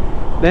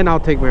 then I'll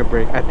take my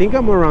break. I think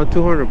I'm around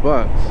 200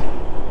 bucks,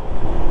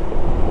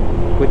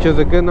 which is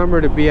a good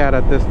number to be at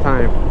this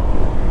time.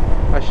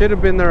 I should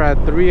have been there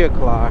at 3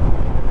 o'clock.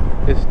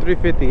 It's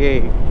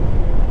 3:58,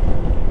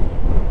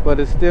 but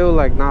it's still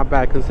like not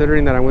bad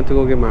considering that I went to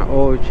go get my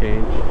oil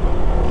change.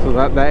 So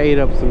that ate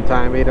up some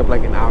time, ate up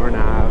like an hour and a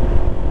half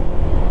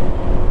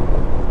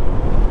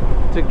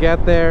to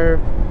get there,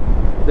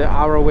 the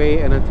hour wait,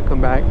 and then to come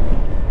back.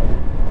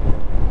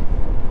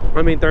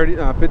 I mean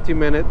 15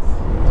 minutes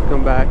to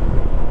come back.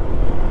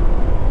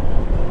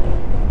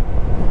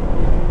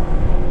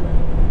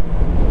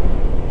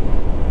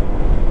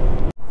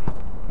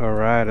 All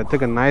right, I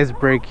took a nice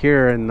break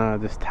here in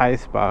this Thai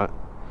spot.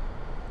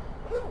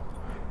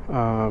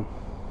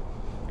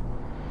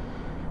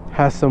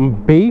 Has some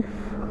beef.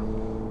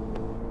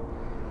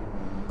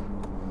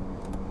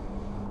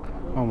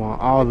 I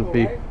want all the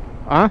beef.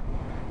 Huh?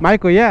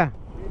 Michael, yeah.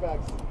 3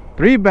 bags.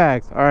 3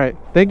 bags. All right.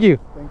 Thank you.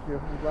 Thank you.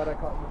 I'm glad I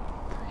caught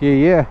you.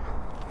 Yeah.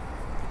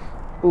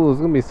 Ooh, there's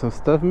gonna be some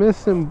stuff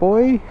missing,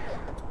 boy.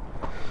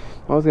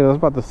 I was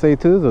about to say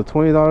too, there's a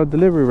 $20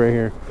 delivery right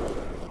here.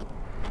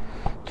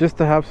 Just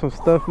to have some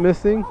stuff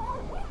missing.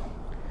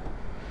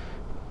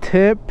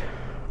 Tip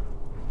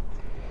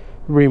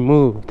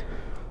removed.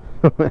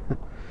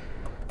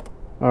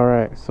 All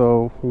right,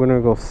 so we're gonna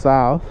go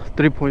south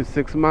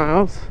 3.6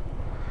 miles.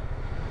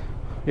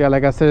 Yeah,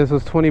 like I said, this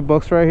was 20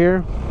 bucks right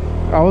here.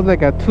 I was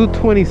like at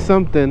 220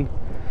 something,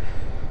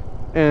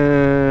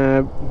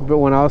 and but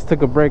when I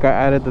took a break, I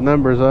added the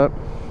numbers up.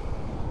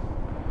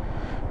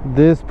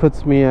 This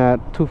puts me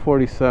at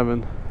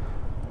 247.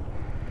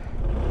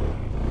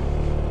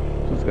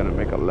 Just gonna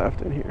make a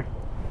left in here.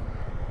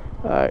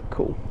 All right,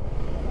 cool.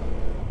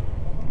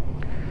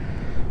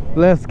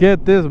 Let's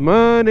get this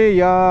money,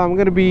 y'all. I'm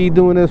gonna be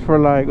doing this for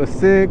like a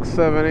 6,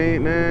 7, 8,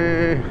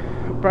 9,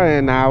 probably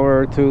an hour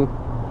or two.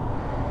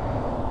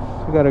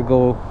 I gotta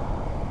go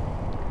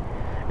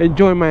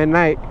enjoy my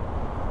night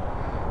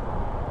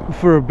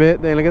for a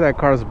bit. Then look at that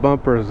car's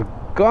bumper is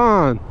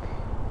gone.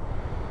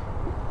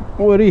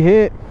 What'd he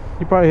hit?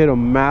 He probably hit a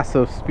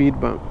massive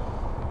speed bump.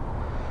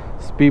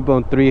 Speed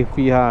bump 3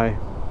 feet high.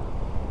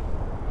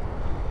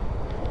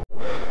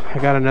 I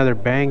got another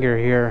banger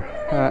here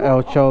at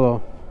El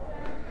Cholo.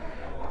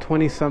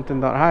 20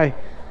 something. Hi.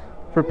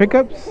 For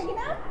pickups?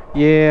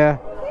 Yeah.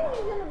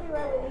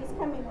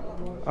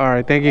 All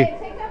right, thank you.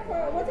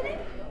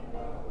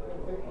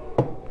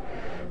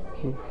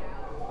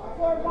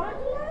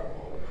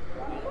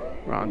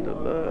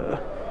 Rondola.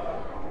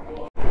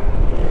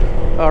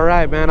 All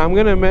right, man. I'm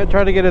gonna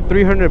try to get a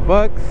 300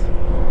 bucks.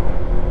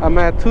 I'm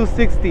at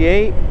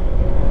 268.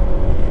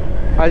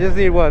 I just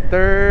need what,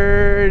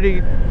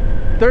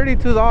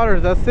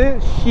 $32. That's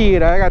it.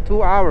 Shit, I got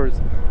 2 hours.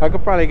 I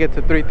could probably get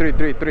to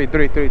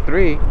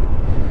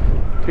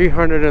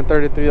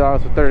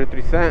 $333 for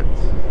 33 cents.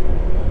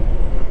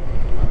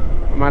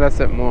 I might have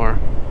said more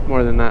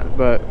than that,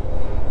 but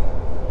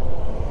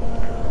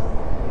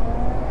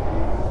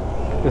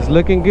it's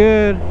looking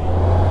good.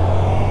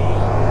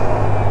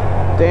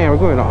 Damn, we're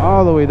going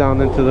all the way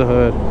down into the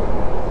hood.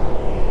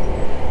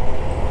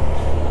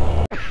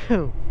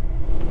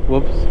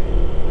 Whoops,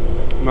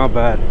 my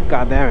bad.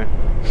 God damn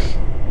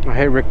it, I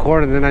hit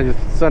record and then I just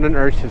sudden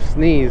urge to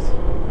sneeze.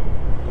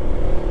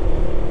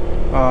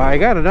 I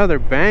got another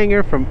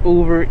banger from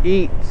Uber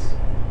Eats.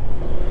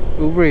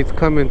 Uber Eats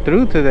coming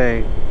through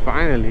today,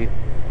 finally.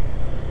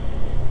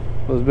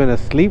 I was been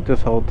asleep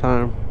this whole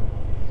time,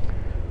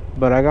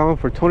 but I got one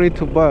for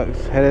 22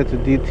 bucks, headed to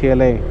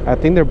DTLA. I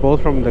think they're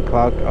both from the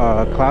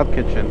Cloud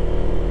Kitchen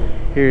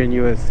here in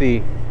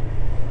USC.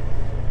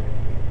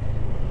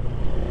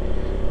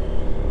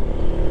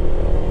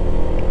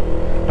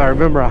 I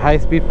remember a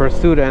high-speed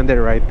pursuit ended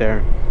right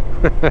there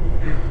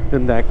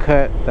in that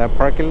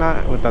parking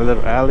lot with that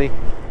little alley.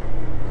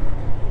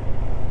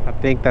 I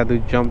think that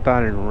dude jumped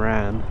out and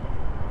ran.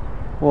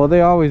 Well,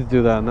 they always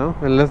do that, no?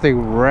 Unless they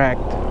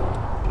wrecked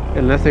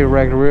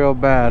real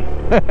bad.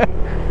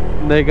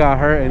 They got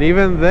hurt, and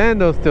even then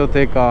they'll still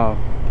take off.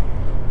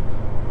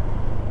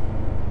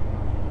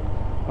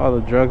 All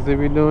the drugs they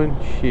be doing,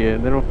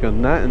 shit, they don't feel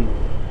nothing.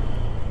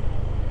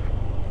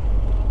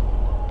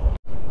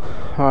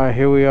 Alright,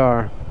 here we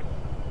are.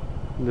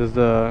 There's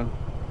the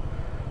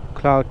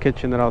Cloud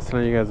Kitchen that I was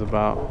telling you guys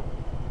about.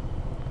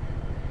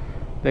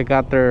 They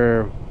got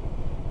their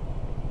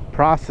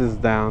process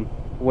down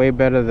way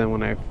better than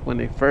when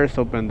they first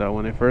opened up.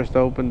 When they first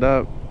opened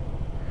up,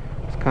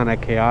 it's kind of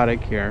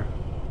chaotic here,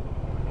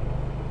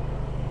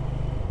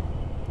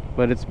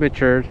 but it's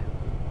matured.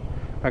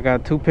 I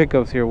got 2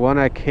 pickups here, one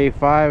at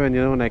K5 and the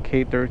other one at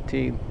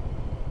K13.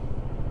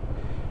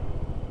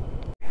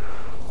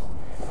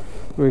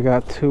 We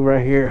got 2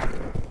 right here,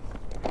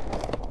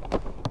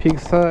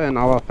 pizza and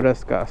agua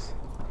frescas.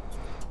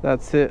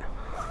 That's it.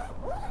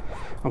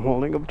 I'm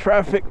holding up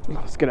traffic.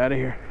 Let's get out of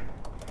here.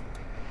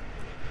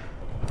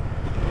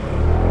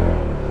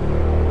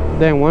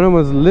 Then one of them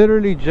was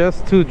literally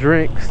just 2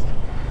 drinks,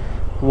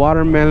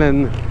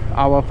 watermelon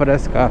agua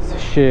frescas.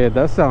 Shit,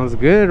 that sounds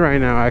good right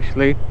now,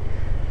 actually.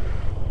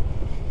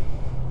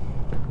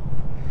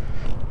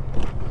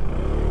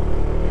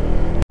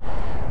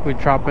 We're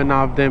dropping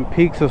off them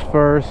pizzas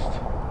first.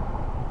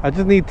 I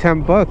just need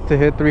 10 bucks to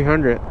hit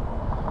 300.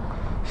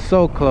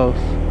 So close.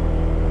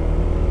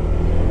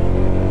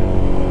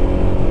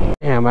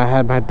 Damn, I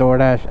had my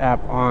DoorDash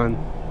app on,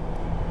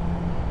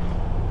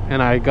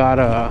 and I got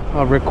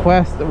a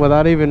request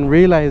without even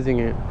realizing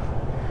it.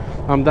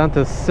 I'm down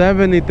to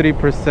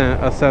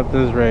 73%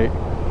 acceptance rate.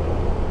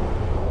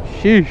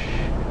 Sheesh.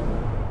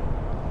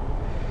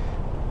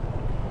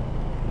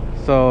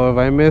 So if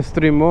I miss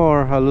 3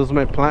 more, I'll lose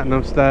my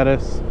platinum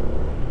status.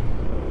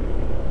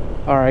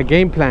 Alright,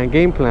 game plan.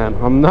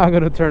 I'm not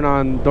gonna turn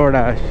on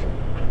DoorDash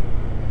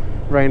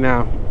right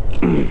now.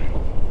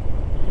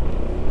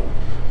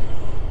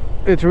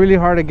 It's really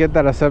hard to get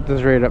that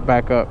acceptance rate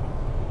back up.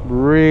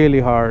 Really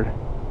hard,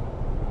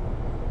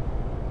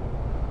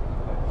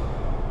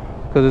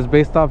 because it's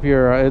based off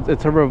your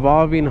it's a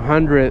revolving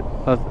 100.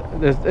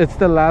 It's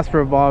the last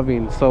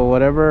revolving, so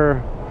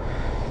whatever.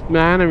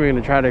 Man, I'm even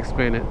gonna try to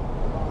explain it.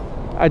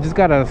 I just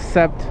gotta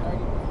accept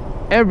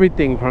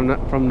everything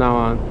from now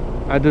on.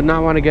 I do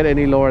not want to get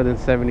any lower than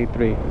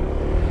 73.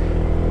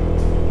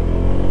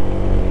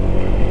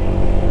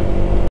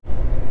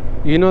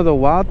 You know, the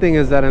wild thing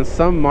is that in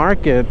some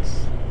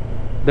markets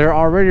they're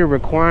already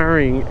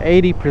requiring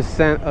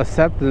 80%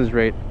 acceptance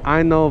rate.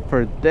 I know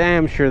for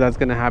damn sure that's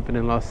gonna happen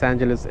in Los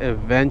Angeles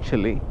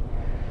eventually.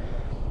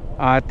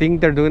 I think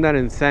they're doing that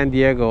in San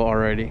Diego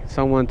already.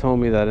 Someone told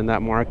me that in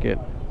that market.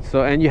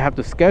 So, and you have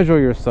to schedule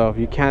yourself.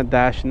 You can't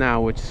dash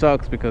now, which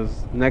sucks,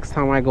 because next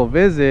time I go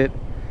visit,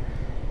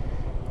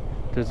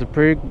 there's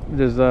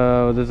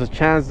a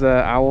chance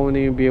that I won't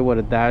even be able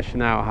to dash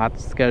now. I'll have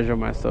to schedule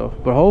myself,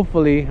 but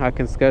hopefully I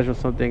can schedule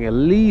something at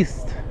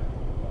least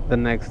the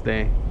next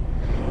day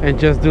and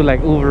just do like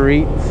Uber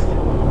Eats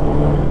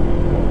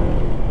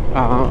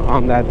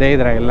on that day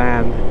that I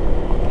land,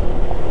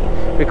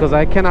 because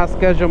I cannot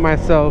schedule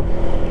myself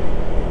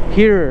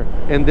here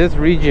in this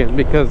region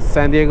because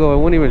San Diego, it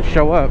won't even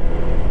show up.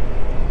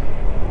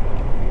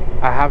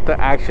 I have to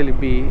actually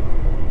be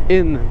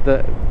in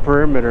the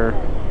perimeter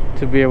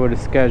to be able to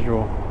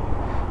schedule.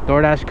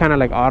 DoorDash kind of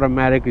like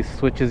automatically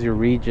switches your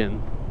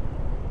region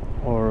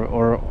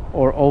or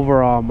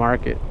overall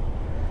market,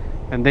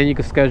 and then you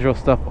can schedule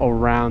stuff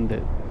around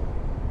it.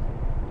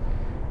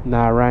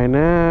 Now right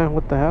now,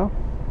 what the hell?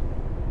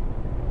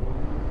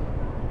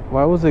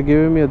 Why was it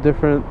giving me a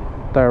different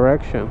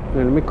direction?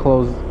 Let me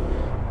close.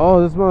 Oh,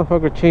 this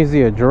motherfucker changed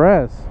the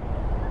address.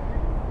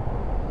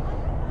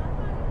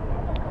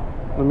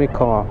 Let me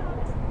call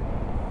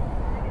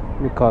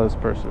this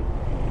person.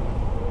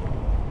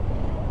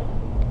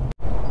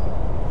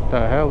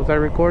 The hell, was I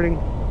recording?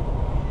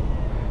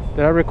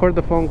 Did I record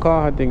the phone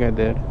call? I think I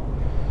did.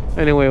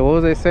 Anyway, what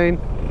was I saying?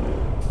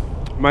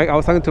 I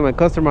was talking to my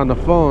customer on the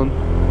phone,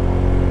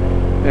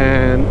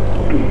 and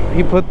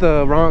he put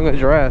the wrong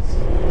address.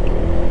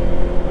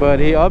 but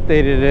he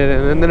updated it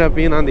and ended up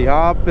being on the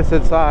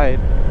opposite side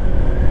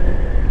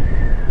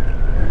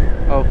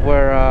of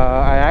where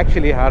I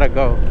actually had to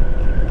go,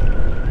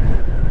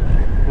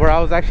 where I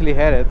was actually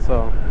headed.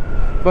 So,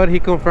 but he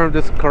confirmed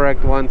this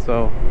correct one,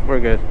 so we're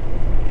good.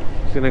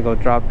 Just gonna go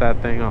drop that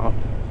thing off.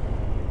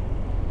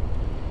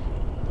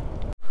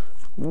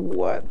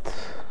 What?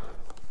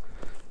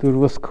 Dude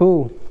was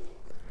cool.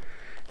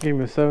 Gave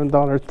me a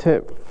 $7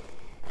 tip.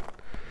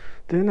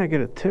 Didn't I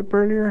get a tip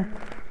earlier?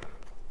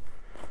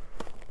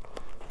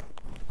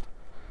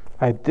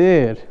 I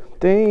did.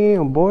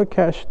 Damn, boy,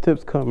 cash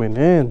tips coming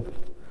in.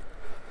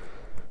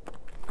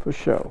 For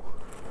sure.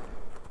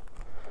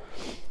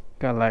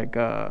 Got like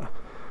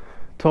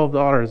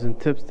 $12 in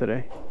tips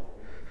today.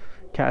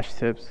 Cash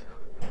tips.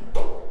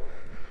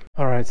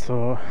 Alright,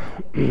 so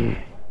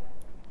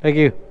thank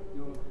you.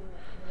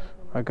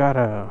 I got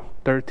a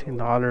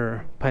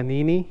 $13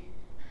 panini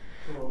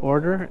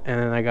order, and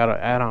then I got an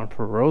add-on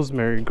for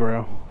rosemary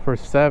grill for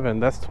 $7.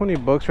 That's 20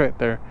 bucks right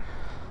there.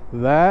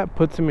 That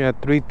puts me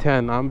at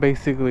 $310. I'm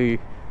basically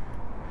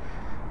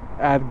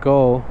at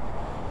goal.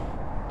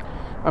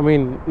 I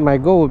mean, my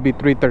goal would be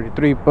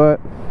 $333, but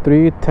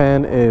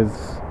 $310 is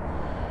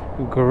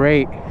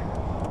great.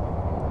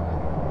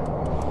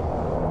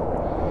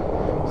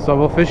 So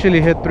I've officially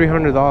hit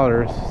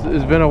 $300.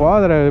 It's been a while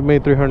that I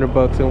made 300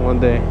 bucks in one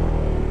day.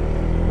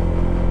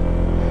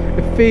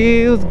 It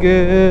feels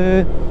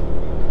good.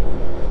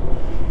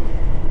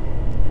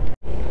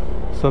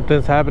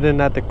 Something's happening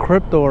at the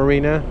crypto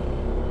arena.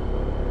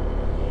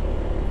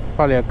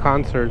 Probably a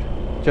concert,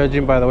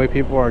 judging by the way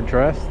people are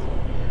dressed.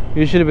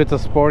 Usually if it's a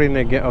sporting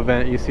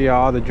event, you see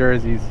all the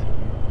jerseys.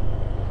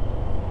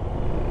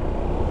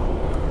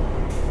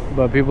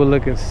 But people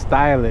looking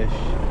stylish.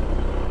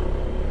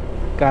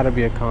 Gotta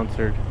be a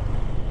concert.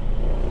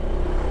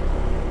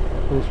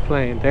 Who's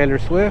playing? Taylor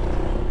Swift?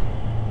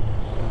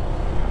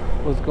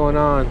 What's going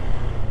on?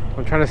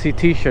 I'm trying to see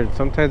t-shirts.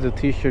 Sometimes the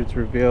t-shirts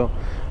reveal.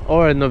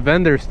 Or in the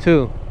vendors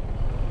too.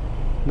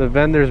 The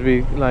vendors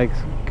be like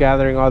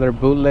gathering all their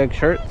bootleg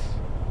shirts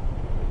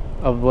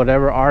of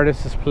whatever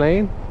artist is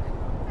playing.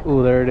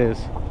 Ooh, there it is.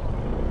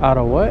 Out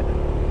of what?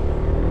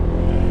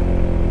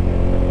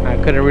 I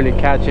couldn't really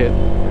catch it.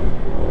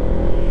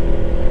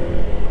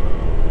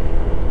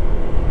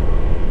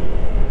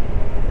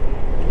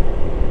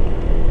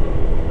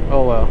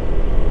 Oh well.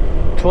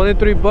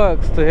 23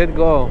 bucks to hit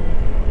goal.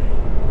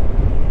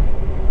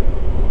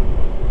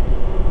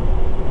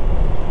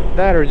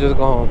 That or just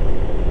go home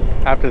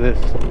after this.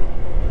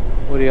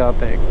 What do y'all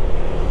think?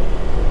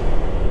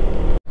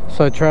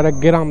 So I try to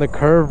get on the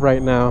curve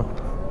right now,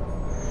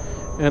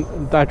 and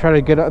I try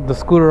to get the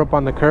scooter up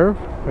on the curve.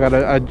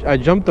 I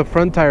jumped the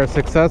front tire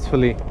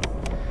successfully,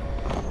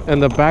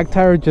 and the back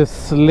tire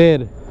just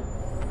slid.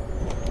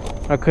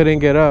 I couldn't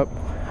get up.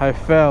 I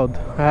failed.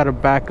 I had to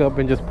back up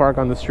and just park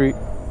on the street.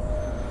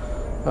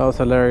 That was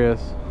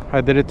hilarious.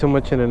 I did it too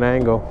much in an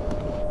angle.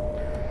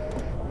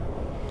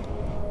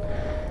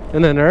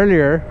 And then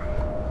earlier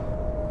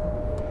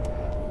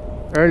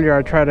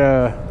I tried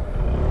to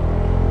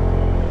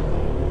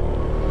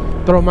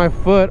throw my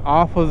foot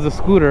off of the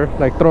scooter,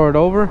 like throw it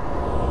over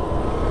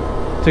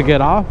to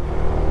get off,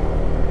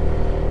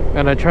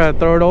 and I tried to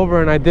throw it over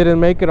and I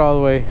didn't make it all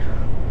the way,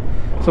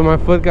 so my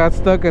foot got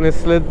stuck and it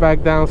slid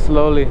back down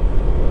slowly.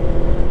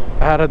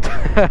 I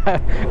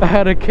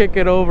had to kick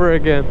it over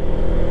again.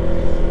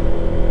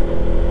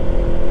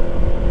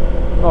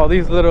 All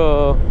these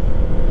little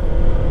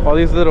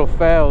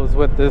fails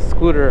with this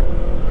scooter,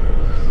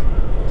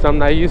 so I'm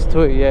not used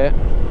to it yet.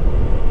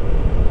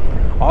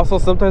 Also,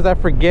 sometimes I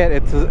forget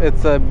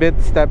it's a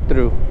bit step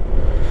through,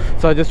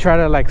 so I just try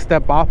to like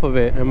step off of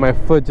it and my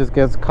foot just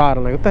gets caught.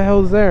 I'm like, what the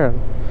hell is there?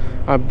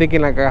 I'm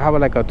thinking like I have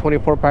like a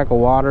 24 pack of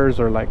waters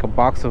or like a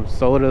box of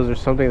sodas or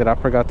something that I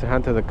forgot to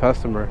hand to the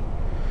customer.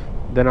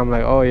 Then I'm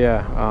like, oh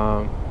yeah,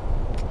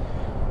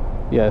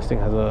 yeah, this thing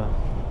has a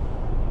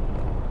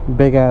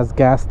big ass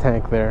gas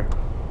tank there.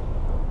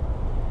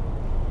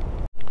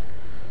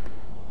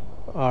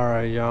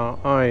 Alright y'all,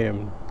 I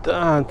am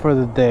done for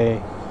the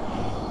day.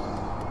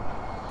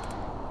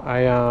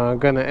 I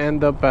gonna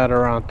end up at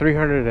around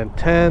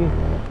 310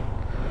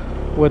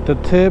 with the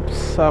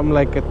tips. I'm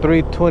like at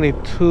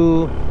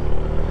 322.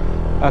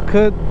 I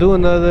could do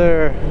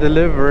another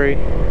delivery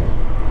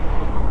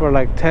for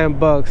like 10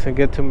 bucks and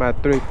get to my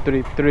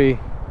 333,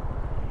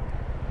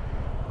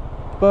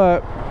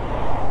 but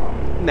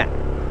nah.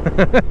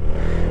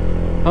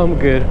 I'm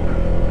good.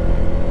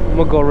 I'm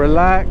gonna go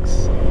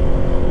relax,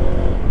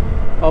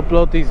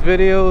 upload these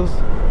videos,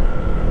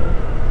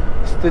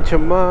 stitch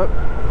them up,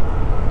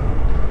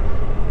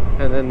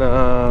 and then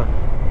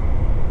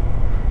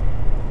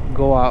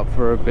go out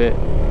for a bit,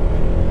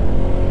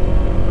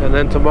 and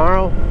then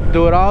tomorrow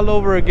do it all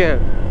over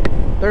again.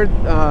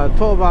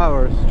 12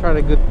 hours. Try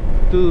to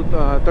do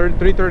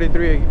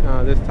 333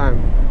 this time.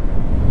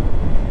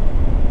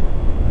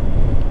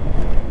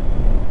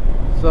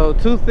 So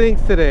 2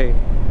 things today.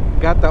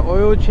 Got the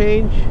oil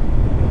change.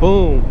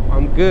 Boom,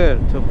 I'm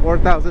good to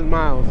 4,000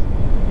 miles.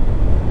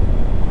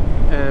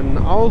 And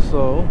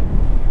also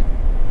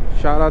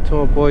Shout out to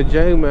my boy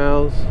J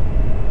Mel's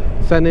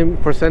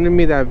for sending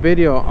me that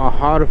video on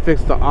how to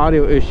fix the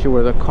audio issue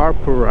with a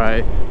carpool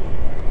ride,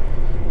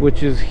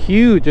 which is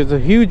huge. It's a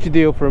huge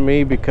deal for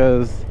me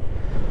because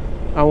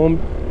I won't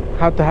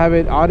have to have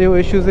audio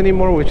issues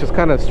anymore, which is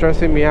kind of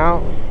stressing me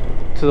out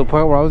to the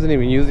point where I wasn't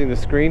even using the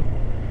screen,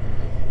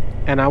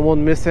 and I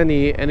won't miss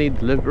any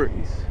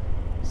deliveries.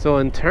 So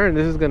in turn,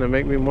 this is gonna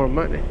make me more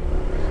money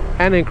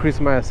and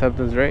increase my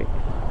acceptance rate.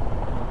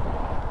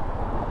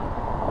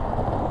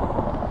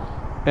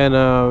 And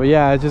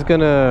yeah, it's just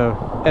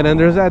gonna, and then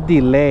there's that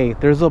delay,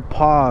 there's a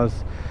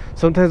pause.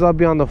 Sometimes I'll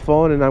be on the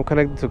phone and I'm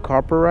connected to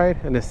carpool ride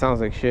and it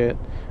sounds like shit,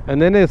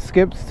 and then it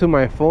skips to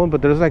my phone,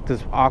 but there's like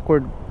this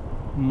awkward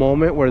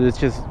moment where it's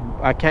just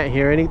I can't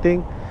hear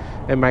anything,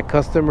 and my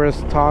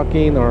customer's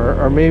talking,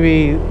 or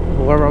maybe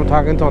whoever I'm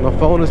talking to on the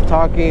phone is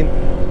talking,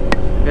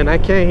 and I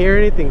can't hear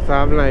anything. So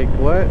I'm like,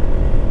 what?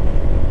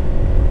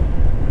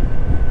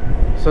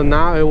 So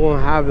now it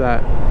won't have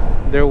that.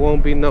 There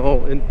won't be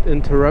no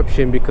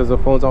interruption because the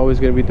phone's always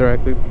going to be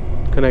directly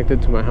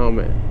connected to my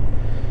helmet,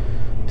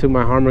 to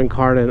my Harman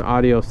Kardon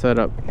audio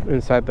setup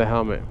inside the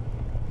helmet.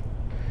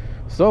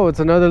 So it's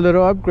another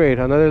little upgrade,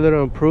 another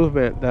little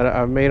improvement that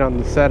I've made on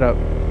the setup.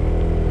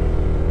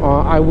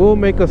 I will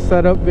make a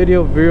setup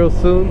video real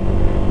soon.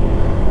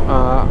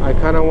 I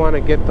kind of want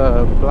to get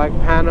the black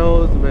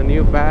panels, my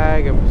new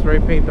bag, and spray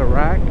paint the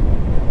rack.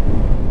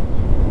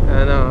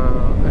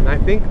 And I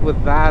think with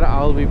that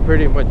I'll be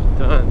pretty much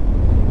done.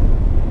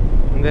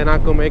 And then I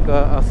can make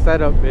a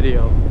setup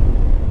video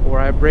where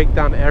I break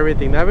down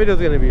everything. That video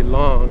is going to be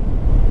long.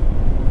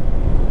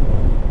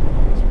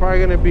 It's probably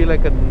going to be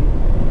like a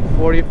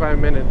 45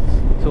 minutes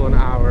to an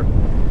hour.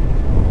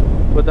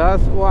 But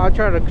that's, well, I'll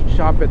try to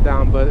chop it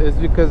down, but it's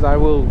because I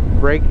will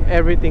break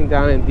everything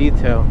down in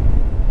detail.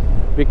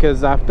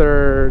 Because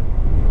after,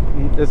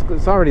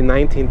 it's already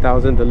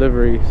 19,000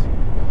 deliveries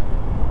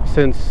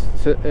since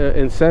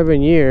in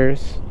 7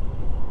 years.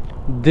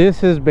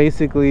 This is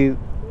basically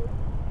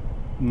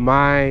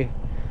my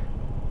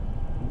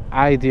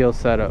ideal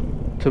setup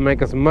to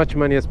make as much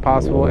money as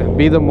possible and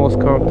be the most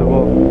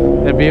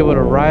comfortable and be able to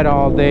ride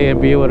all day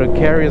and be able to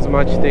carry as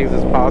much things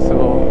as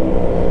possible.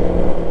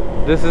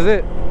 This is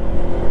it.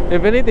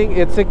 If anything,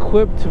 it's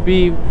equipped to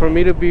be, for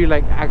me to be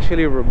like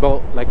actually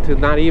remote, like to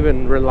not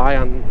even rely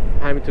on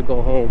having to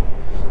go home,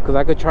 because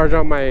I could charge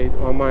on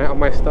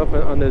my stuff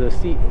under the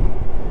seat,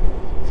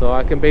 so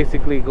I can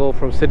basically go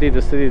from city to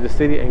city to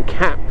city and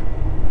camp.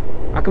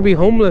 I could be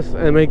homeless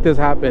and make this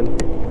happen.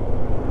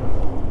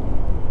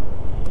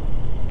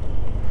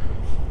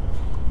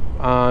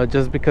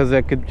 Just because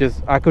I could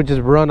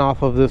just run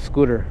off of this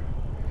scooter.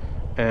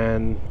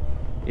 And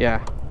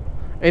yeah,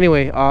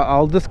 anyway,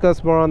 I'll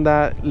discuss more on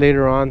that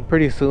later on,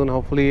 pretty soon,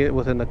 hopefully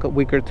within a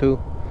week or two.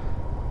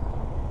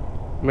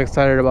 I'm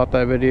excited about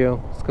that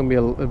video. It's gonna be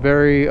a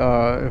very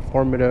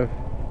informative.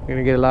 You're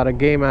gonna get a lot of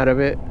game out of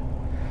it,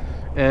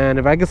 and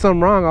if I get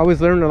something wrong, I always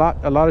learn a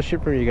lot of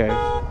shit from you guys.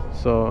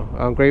 So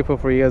I'm grateful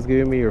for you guys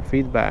giving me your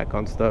feedback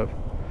on stuff.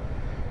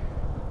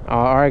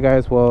 Alright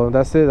guys, well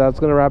that's it. That's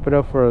gonna wrap it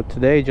up for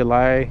today,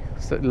 July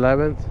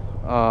 11th.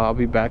 I'll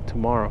be back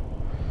tomorrow.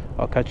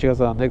 I'll catch you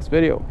guys on the next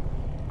video.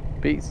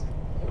 Peace.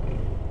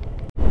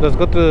 Let's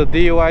go to the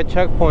DUI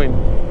checkpoint.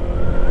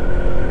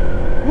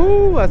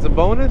 Woo, as a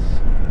bonus.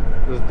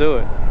 Let's do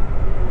it.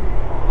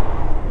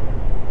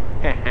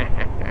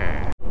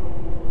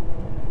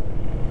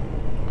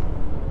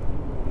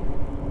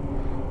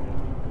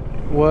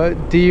 What?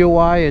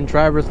 DUI and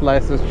driver's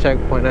license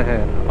checkpoint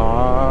ahead.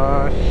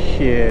 Oh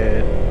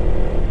shit.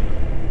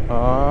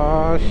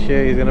 Oh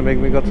shit, he's gonna make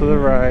me go to the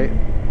right.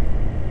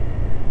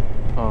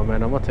 Oh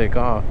man, I'm gonna take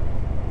off.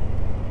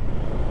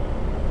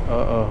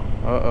 Uh-oh,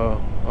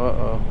 uh-oh,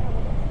 uh-oh.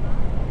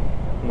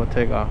 I'm gonna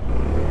take off.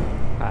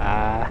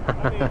 Ah.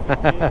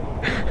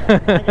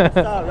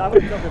 I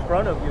would jump in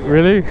front of you.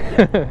 Really?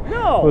 Yeah.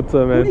 No. What's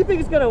up, man? Who do you think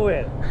is gonna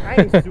win? I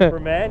ain't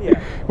Superman. Yeah.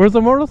 Where's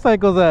the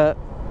motorcycles at?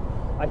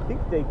 I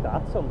think they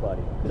got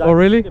somebody. Oh,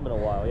 really? I haven't seen them in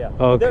a while, yeah.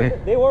 Oh, okay.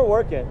 They were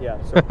working,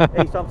 yeah. So,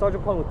 hey, so I'm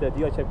Sergeant Pong with the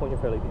DI checkpoint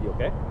here, Fairlake Video,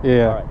 okay?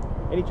 Yeah. All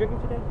right. Any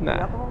drinking today? Nah.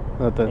 Any alcohol?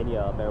 Nothing. Any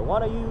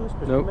marijuana use?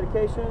 Prescription Nope.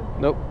 medication?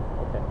 Nope.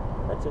 Okay,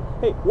 that's it.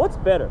 Hey, what's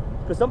better?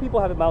 Because some people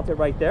have it mounted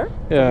right there.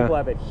 Yeah. Some people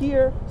have it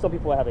here. Some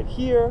people have it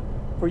here.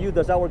 For you,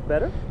 does that work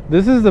better?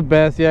 This is the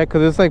best, yeah,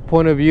 because it's like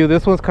point of view.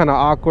 This one's kind of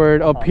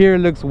awkward. Up here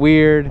looks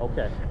weird.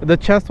 Okay. The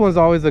chest one's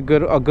always a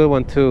good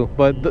one too.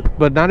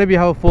 But not if you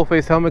have a full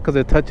face helmet, because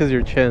it touches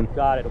your chin.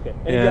 Got it. Okay.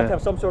 And you have to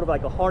have some sort of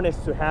like a harness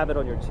to have it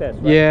on your chest,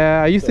 right?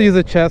 Yeah, I used to use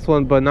a chest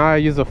one, but now I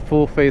use a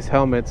full face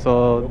helmet.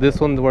 So Okay.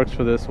 this one works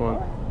for this one. All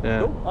right.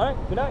 Yeah. Cool. All right.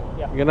 Good night.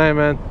 Yeah. Good night,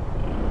 man.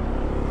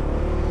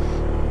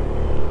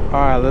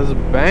 All right, let's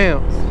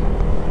bounce.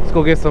 Let's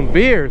go get some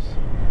beers.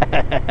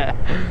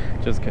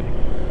 Just kidding.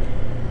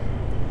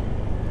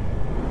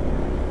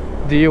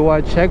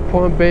 DUI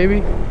checkpoint,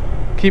 baby.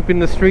 Keeping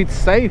the streets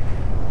safe.